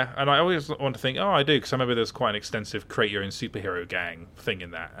 Yeah, and I always want to think, I do, because I remember there's quite an extensive create your own superhero gang thing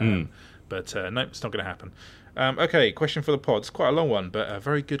in that. But no, it's not going to happen. Okay, question for the pod. It's quite a long one, but a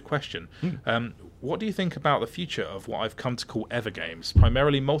very good question. What do you think about the future of what I've come to call ever games,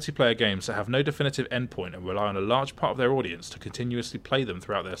 primarily multiplayer games that have no definitive endpoint and rely on a large part of their audience to continuously play them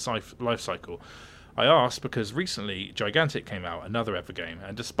throughout their life cycle? I ask because recently Gigantic came out, another ever game,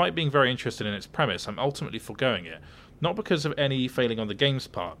 and despite being very interested in its premise, I'm ultimately foregoing it. Not because of any failing on the game's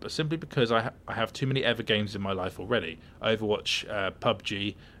part, but simply because I have too many ever games in my life already. Overwatch,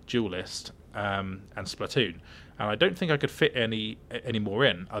 PUBG, Duelist, and Splatoon. And I don't think I could fit any more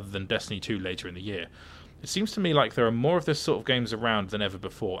in, other than Destiny 2 later in the year. It seems to me like there are more of this sort of games around than ever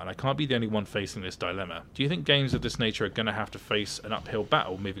before, and I can't be the only one facing this dilemma. Do you think games of this nature are going to have to face an uphill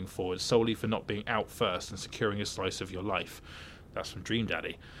battle moving forward solely for not being out first and securing a slice of your life? That's from Dream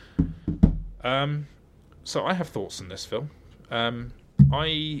Daddy. So I have thoughts on this, Phil.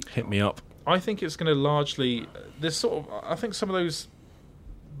 Hit me up. I think it's going to largely... I think some of those...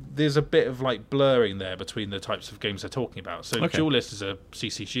 There's a bit of blurring there between the types of games they're talking about. So Duelist is a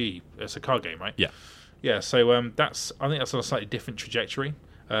CCG. It's a card game, right? Yeah. Yeah, so I think that's on a slightly different trajectory.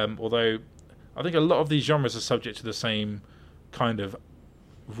 Although I think a lot of these genres are subject to the same kind of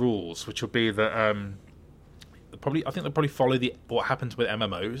rules, which will be that I think they'll probably follow what happens with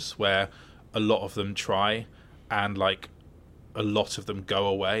MMOs, where a lot of them try and a lot of them go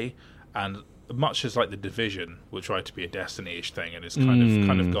away, and much as The Division will try to be a Destiny-ish thing and is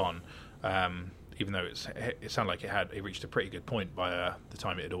kind of gone, even though it sounded like it reached a pretty good point by the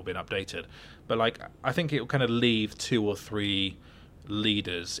time it had all been updated. But I think it will kind of leave 2 or 3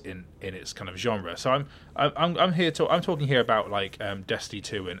 leaders in its kind of genre. So I'm talking here about Destiny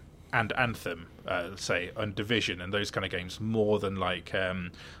 2 and Anthem, say, and Division and those kind of games, more than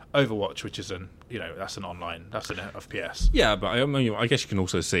Overwatch, which is that's an online, that's an FPS. Yeah, but I guess you can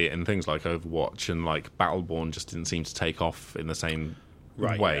also see it in things like Overwatch, and Battleborn just didn't seem to take off in the same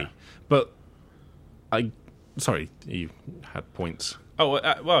way. Yeah. But sorry, you had points. Oh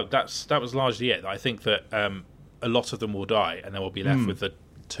well, that was largely it. I think that a lot of them will die, and then we'll be left with the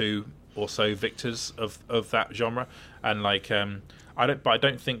 2 or so victors of that genre, and I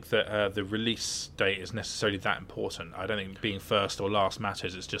don't think that the release date is necessarily that important. I don't think being first or last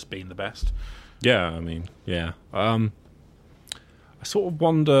matters. It's just being the best. Yeah, yeah. I sort of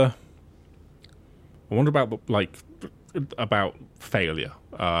wonder. I wonder about failure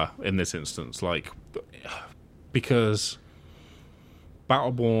in this instance, because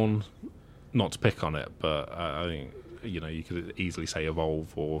Battleborn, not to pick on it, but I think you could easily say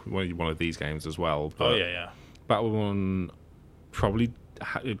Evolve or one of these games as well. But yeah. Battleborn probably,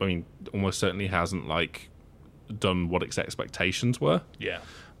 almost certainly hasn't done what its expectations were. Yeah.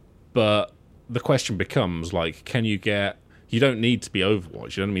 But the question becomes can you get? You don't need to be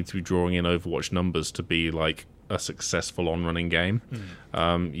Overwatch. You don't need to be drawing in Overwatch numbers to be a successful on-running game.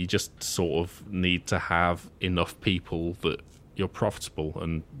 You just sort of need to have enough people that you're profitable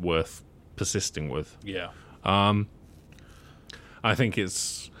and worth persisting with. Yeah. I think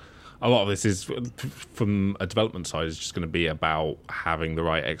a lot of this is, from a development side, is just going to be about having the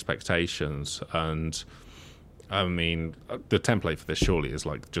right expectations. And the template for this surely is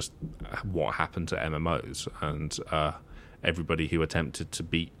just what happened to MMOs, and everybody who attempted to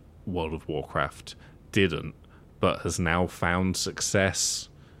beat World of Warcraft didn't, but has now found success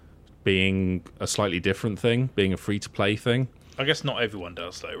being a slightly different thing, being a free-to-play thing. I guess not everyone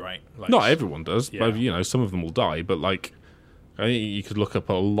does, though, right? Not everyone does. Yeah. But, some of them will die, but I think you could look up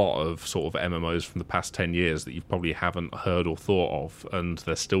a lot of sort of MMOs from the past 10 years that you probably haven't heard or thought of, and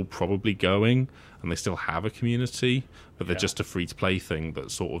they're still probably going, and they still have a community, but they're just a free-to-play thing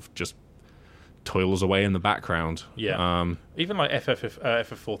that sort of just toils away in the background. Yeah. Even like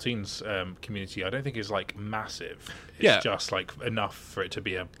FF14's community, I don't think is like massive. It's just like enough for it to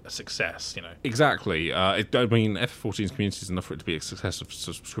be a success, you know. Exactly. I mean, FF14's community is enough for it to be a success of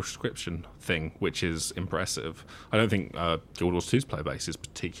subscription thing, which is impressive. I don't think Guild Wars 2's player base is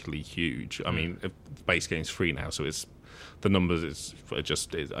particularly huge. I mean, the base game's free now, so the numbers is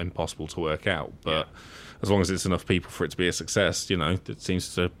impossible to work out, but as long as it's enough people for it to be a success, you know, it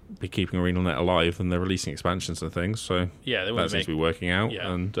seems to be keeping ArenaNet alive, and they're releasing expansions and things, so that seems to be working out.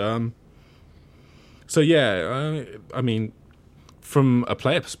 And I mean, from a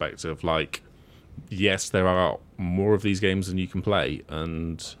player perspective, like, yes, there are more of these games than you can play,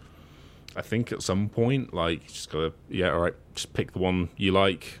 and I think at some point, like, you just gotta, all right, just pick the one you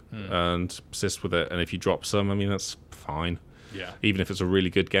like and persist with it, and if you drop some, I mean, that's fine. Yeah. Even if it's a really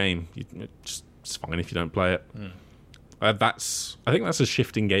good game, it's fine if you don't play it. I think that's a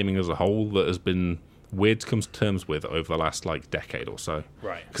shift in gaming as a whole that has been weird to come to terms with over the last like decade or so.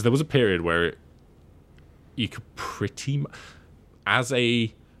 Right. Because there was a period where you could as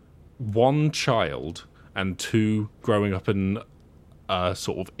a one child and two growing up in a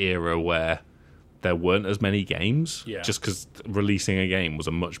sort of era where there weren't as many games, just because releasing a game was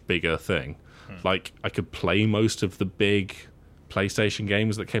a much bigger thing. Like, I could play most of the big PlayStation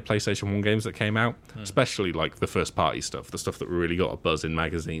 1 games that came out, especially like the first party stuff, the stuff that really got a buzz in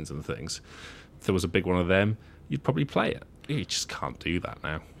magazines and things. If there was a big one of them, you'd probably play it. You just can't do that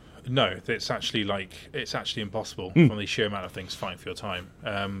now. No, it's actually impossible from the sheer amount of things fighting for your time.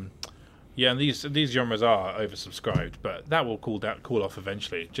 And these genres are oversubscribed, but that will cool off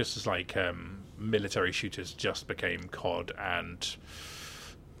eventually. Just as like military shooters just became COD and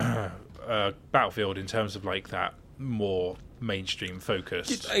Battlefield in terms of like that more mainstream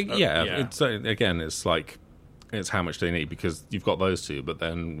focused. It's like, it's how much they need, because you've got those two, but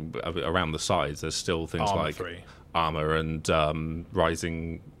then around the sides there's still things Armor and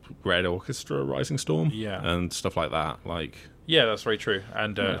Rising Red Orchestra, Rising Storm, and stuff like that. Like, that's very true.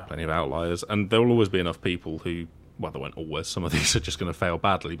 And plenty of outliers, and there will always be enough people who, well, there won't always. Some of these are just going to fail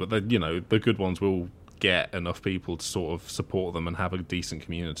badly, but the good ones will get enough people to sort of support them and have a decent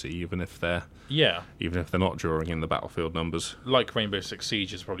community, even if they're not drawing in the Battlefield numbers. Like Rainbow Six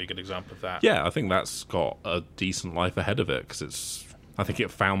Siege is probably a good example of that. I think that's got a decent life ahead of it, because I think it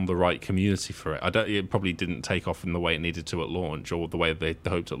found the right community for it. It probably didn't take off in the way it needed to at launch, or the way they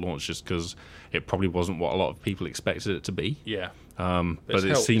hoped at launch, just because it probably wasn't what a lot of people expected it to be. But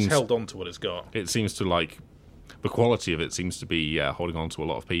it's held on to what it's got. It seems to, like, the quality of it seems to be holding on to a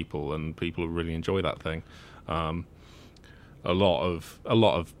lot of people, and people really enjoy that thing. A lot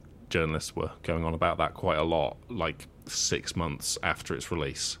of journalists were going on about that quite a lot, like 6 months after its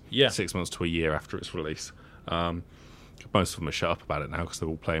release. 6 months to a year after its release. Most of them are shut up about it now because they're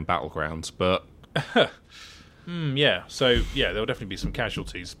all playing Battlegrounds, but so there'll definitely be some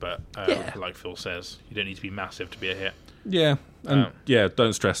casualties, but like Phil says, you don't need to be massive to be a hit.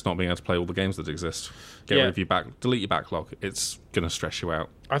 Don't stress not being able to play all the games that exist. Get rid of delete your backlog. It's going to stress you out.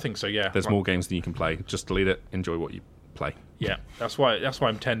 I think so. There's more games than you can play. Just delete it. Enjoy what you play. That's why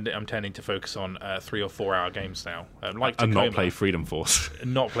I'm tending to focus on 3 or 4 hour games now. And not play Freedom Force. Which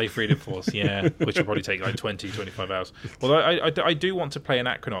will probably take like 20-25 hours. Although I do want to play an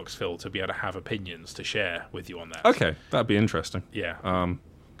Acronox, Phil, to be able to have opinions to share with you on that. Okay, that'd be interesting.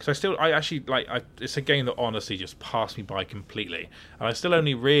 Because it's a game that honestly just passed me by completely, and I still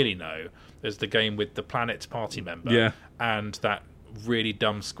only really know there's the game with the Planet's party member, and that really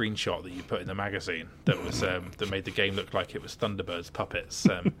dumb screenshot that you put in the magazine that was that made the game look like it was Thunderbird's puppets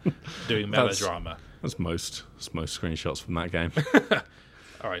doing melodrama. That's most screenshots from that game.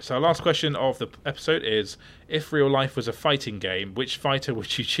 All right, so our last question of the episode is: if real life was a fighting game, which fighter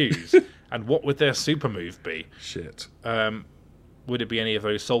would you choose, and what would their super move be? Shit. Would it be any of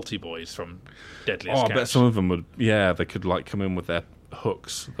those salty boys from Deadliest Catch? I bet some of them would. Yeah, they could like come in with their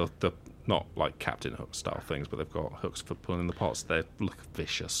hooks, the not like Captain Hook style things, but they've got hooks for pulling the pots. They look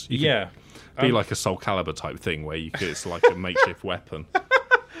vicious. Be like a Soul Calibur type thing where it's like a makeshift weapon.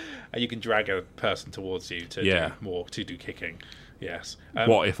 And you can drag a person towards you to do kicking. Yes.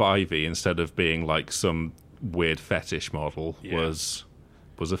 What if Ivy, instead of being like some weird fetish model, was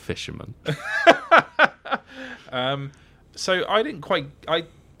a fisherman? So I didn't quite.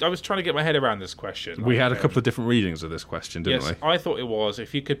 I was trying to get my head around this question. We had a couple of different readings of this question, didn't we? Yes, I thought it was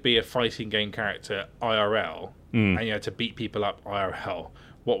if you could be a fighting game character IRL and you had to beat people up IRL,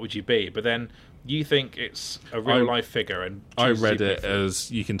 what would you be? But then You think it's a real life figure? And I read it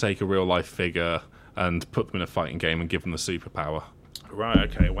as you can take a real life figure and put them in a fighting game and give them the superpower.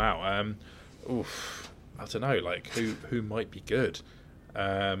 Right. Okay. Wow. I don't know. Like who might be good?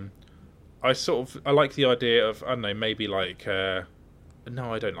 I like the idea of, I don't know, maybe like.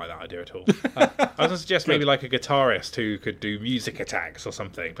 No, I don't like that idea at all. I was going to suggest maybe like a guitarist who could do music attacks or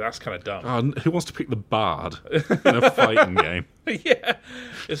something, but that's kind of dumb. Who wants to pick the bard in a fighting game? Yeah,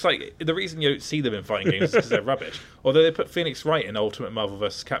 it's like the reason you don't see them in fighting games is because they're rubbish. Although they put Phoenix Wright in Ultimate Marvel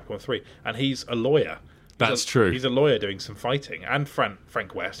vs. Capcom 3, and he's a lawyer. That's true. He's a lawyer doing some fighting, and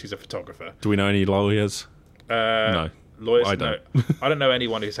Frank West, who's a photographer. Do we know any lawyers? No. Lawyers, I don't. No. I don't know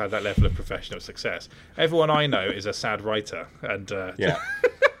anyone who's had that level of professional success. Everyone I know is a sad writer and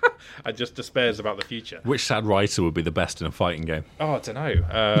and just despairs about the future. Which sad writer would be the best in a fighting game? Oh, I don't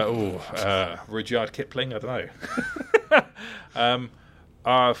know. Rudyard Kipling. I don't know.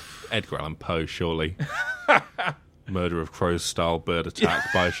 Edgar Allan Poe, surely. Murder of Crows style bird attack,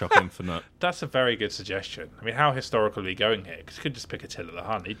 Bioshock Infinite. That's a very good suggestion. I mean, how historical are we going here? Because you could just pick Attila the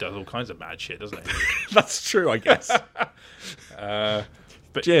Hun. He does all kinds of mad shit, doesn't he? That's true, I guess.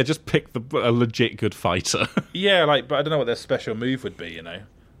 But yeah, just pick a legit good fighter. Yeah, but I don't know what their special move would be. You know,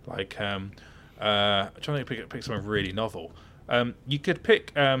 I'm trying to pick something really novel. You could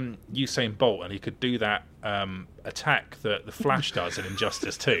pick Usain Bolt, and he could do that attack that the Flash does in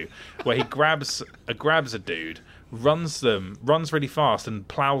Injustice 2, where he grabs a dude, runs really fast, and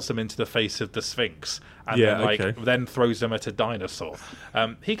plows them into the face of the Sphinx, and then throws them at a dinosaur.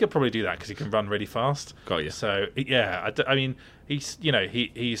 He could probably do that because he can run really fast. Got you. So yeah, I mean, he's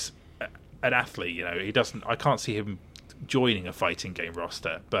an athlete. You know, he doesn't. I can't see him joining a fighting game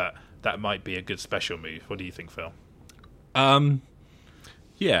roster, but that might be a good special move. What do you think, Phil?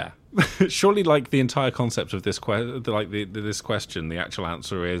 Yeah. Surely, like the entire concept of this this question, the actual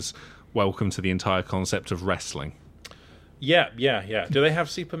answer is welcome to the entire concept of wrestling. Yeah. Do they have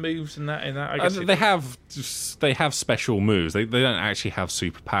super moves in that? I guess they have special moves. They don't actually have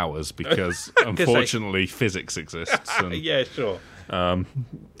superpowers because unfortunately physics exists. And, yeah, sure.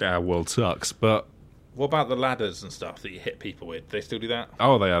 Our world sucks. But what about the ladders and stuff that you hit people with? Do they still do that?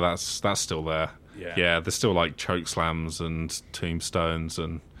 Oh, they are. That's still there. Yeah, there's still like choke slams and tombstones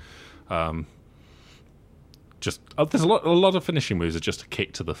and there's a lot of finishing moves are just a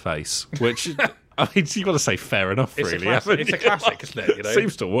kick to the face, which I mean you got to say fair enough, really. It's a classic, isn't it? You know?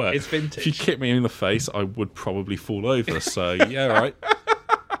 Seems to work. It's vintage. If you kick me in the face, I would probably fall over. So yeah, right.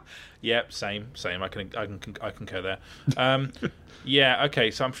 Yep, same. I can concur there. Yeah,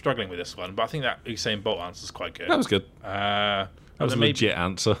 okay. So I'm struggling with this one, but I think that Usain Bolt answer is quite good. That was good. That was a legit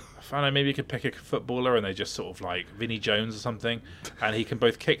answer. I don't know, maybe you could pick a footballer and they just sort of like Vinnie Jones or something, and he can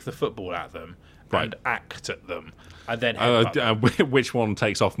both kick the football at them and act at them, and then which one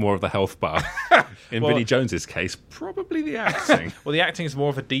takes off more of the health bar? In Vinnie Jones's case, probably the acting. Well, the acting is more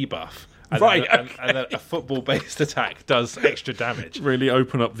of a debuff. And and a football-based attack does extra damage. Really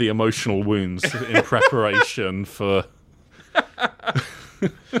open up the emotional wounds in preparation for...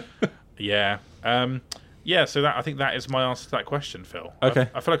 Yeah. So I think that is my answer to that question, Phil. Okay.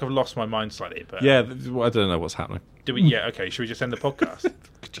 I feel like I've lost my mind slightly. But yeah, I don't know what's happening. Do we? Yeah, okay. Should we just end the podcast?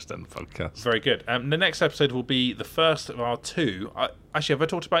 Just end the podcast. Very good. The next episode will be the first of our two. Actually, have I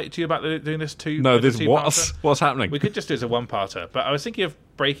talked to you about doing this two? No, what's happening? We could just do it as a one-parter, but I was thinking of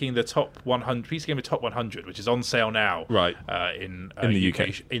breaking the top 100 piece game of top 100, which is on sale now. Right. In the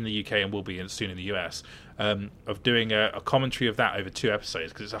UK. In the UK, and will be soon in the US. Of doing a commentary of that over 2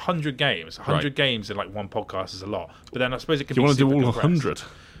 episodes, because it's 100 games. 100 games in like one podcast is a lot. But then I suppose it could. Do you want to do all compressed. 100?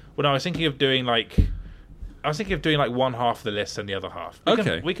 Well, no, I was thinking of doing like one half of the list and the other half.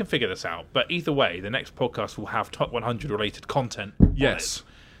 We can figure this out. But either way, the next podcast will have top 100 related content. Yes.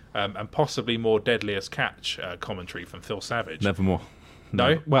 And possibly more Deadliest Catch commentary from Phil Savage. Nevermore.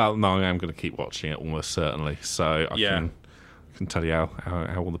 No? Well, no, I'm going to keep watching it almost certainly. So I can tell you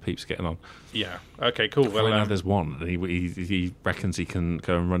how all the peeps are getting on. Yeah. Okay, cool. Well, now there's one. He reckons he can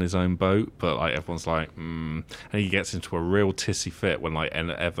go and run his own boat, but like everyone's like, and he gets into a real tissy fit when like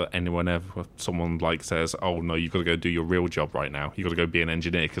someone like says, "Oh no, you've got to go do your real job right now. You've got to go be an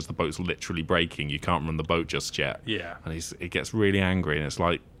engineer because the boat's literally breaking. You can't run the boat just yet." Yeah. And he gets really angry, and it's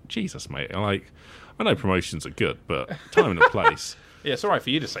like, Jesus, mate. I know promotions are good, but time and a place. Yeah, it's all right for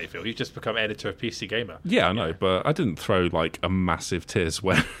you to say, Phil. You've just become editor of PC Gamer. Yeah, I know, but I didn't throw like a massive tiz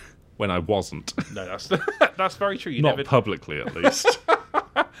when I wasn't. No, that's very true. Not publicly, at least.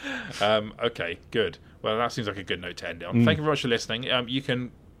 Okay, good. Well, that seems like a good note to end it on. Thank you very much for listening. You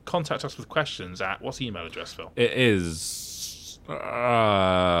can contact us with questions at... What's the email address, Phil? It is...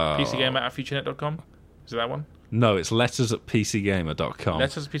 PCGamer@futurenet.com? Is it that one? No, it's letters@pcgamer.com.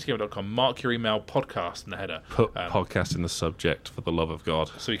 Letters@pcgamer.com. Mark your email podcast in the header. Put podcast in the subject, for the love of God.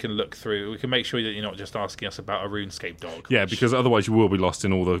 So we can look through. We can make sure that you're not just asking us about a RuneScape dog. Yeah, because otherwise you will be lost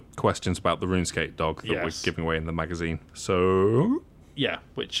in all the questions about the RuneScape dog that Yes. we're giving away in the magazine. So... Yeah,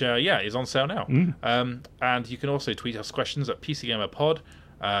 which is on sale now. And you can also tweet us questions at PCGamerPod.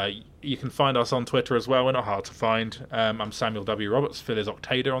 You can find us on Twitter as well. We're not hard to find. I'm Samuel W. Roberts. Phil is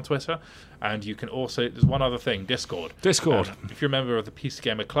Octada on Twitter. And you can also... There's one other thing. Discord. If you're a member of the PC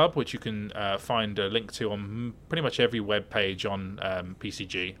Gamer Club, which you can find a link to on pretty much every web page on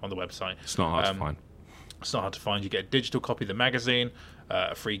PCG on the website. It's not hard to find. It's not hard to find. You get a digital copy of the magazine,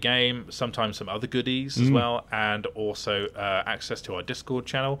 a free game, sometimes some other goodies as well, and also access to our Discord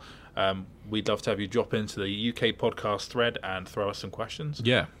channel. We'd love to have you drop into the UK podcast thread and throw us some questions.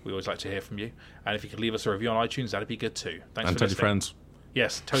 Yeah. We always like to hear from you. And if you could leave us a review on iTunes, that'd be good too. Thanks And for tell listening. your friends.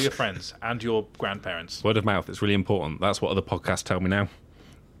 Yes, tell your friends and your grandparents. Word of mouth, it's really important. That's what other podcasts tell me now.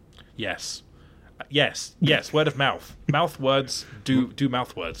 Yes. Yes, word of mouth. Mouth words do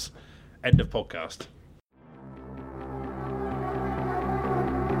mouth words. End of podcast.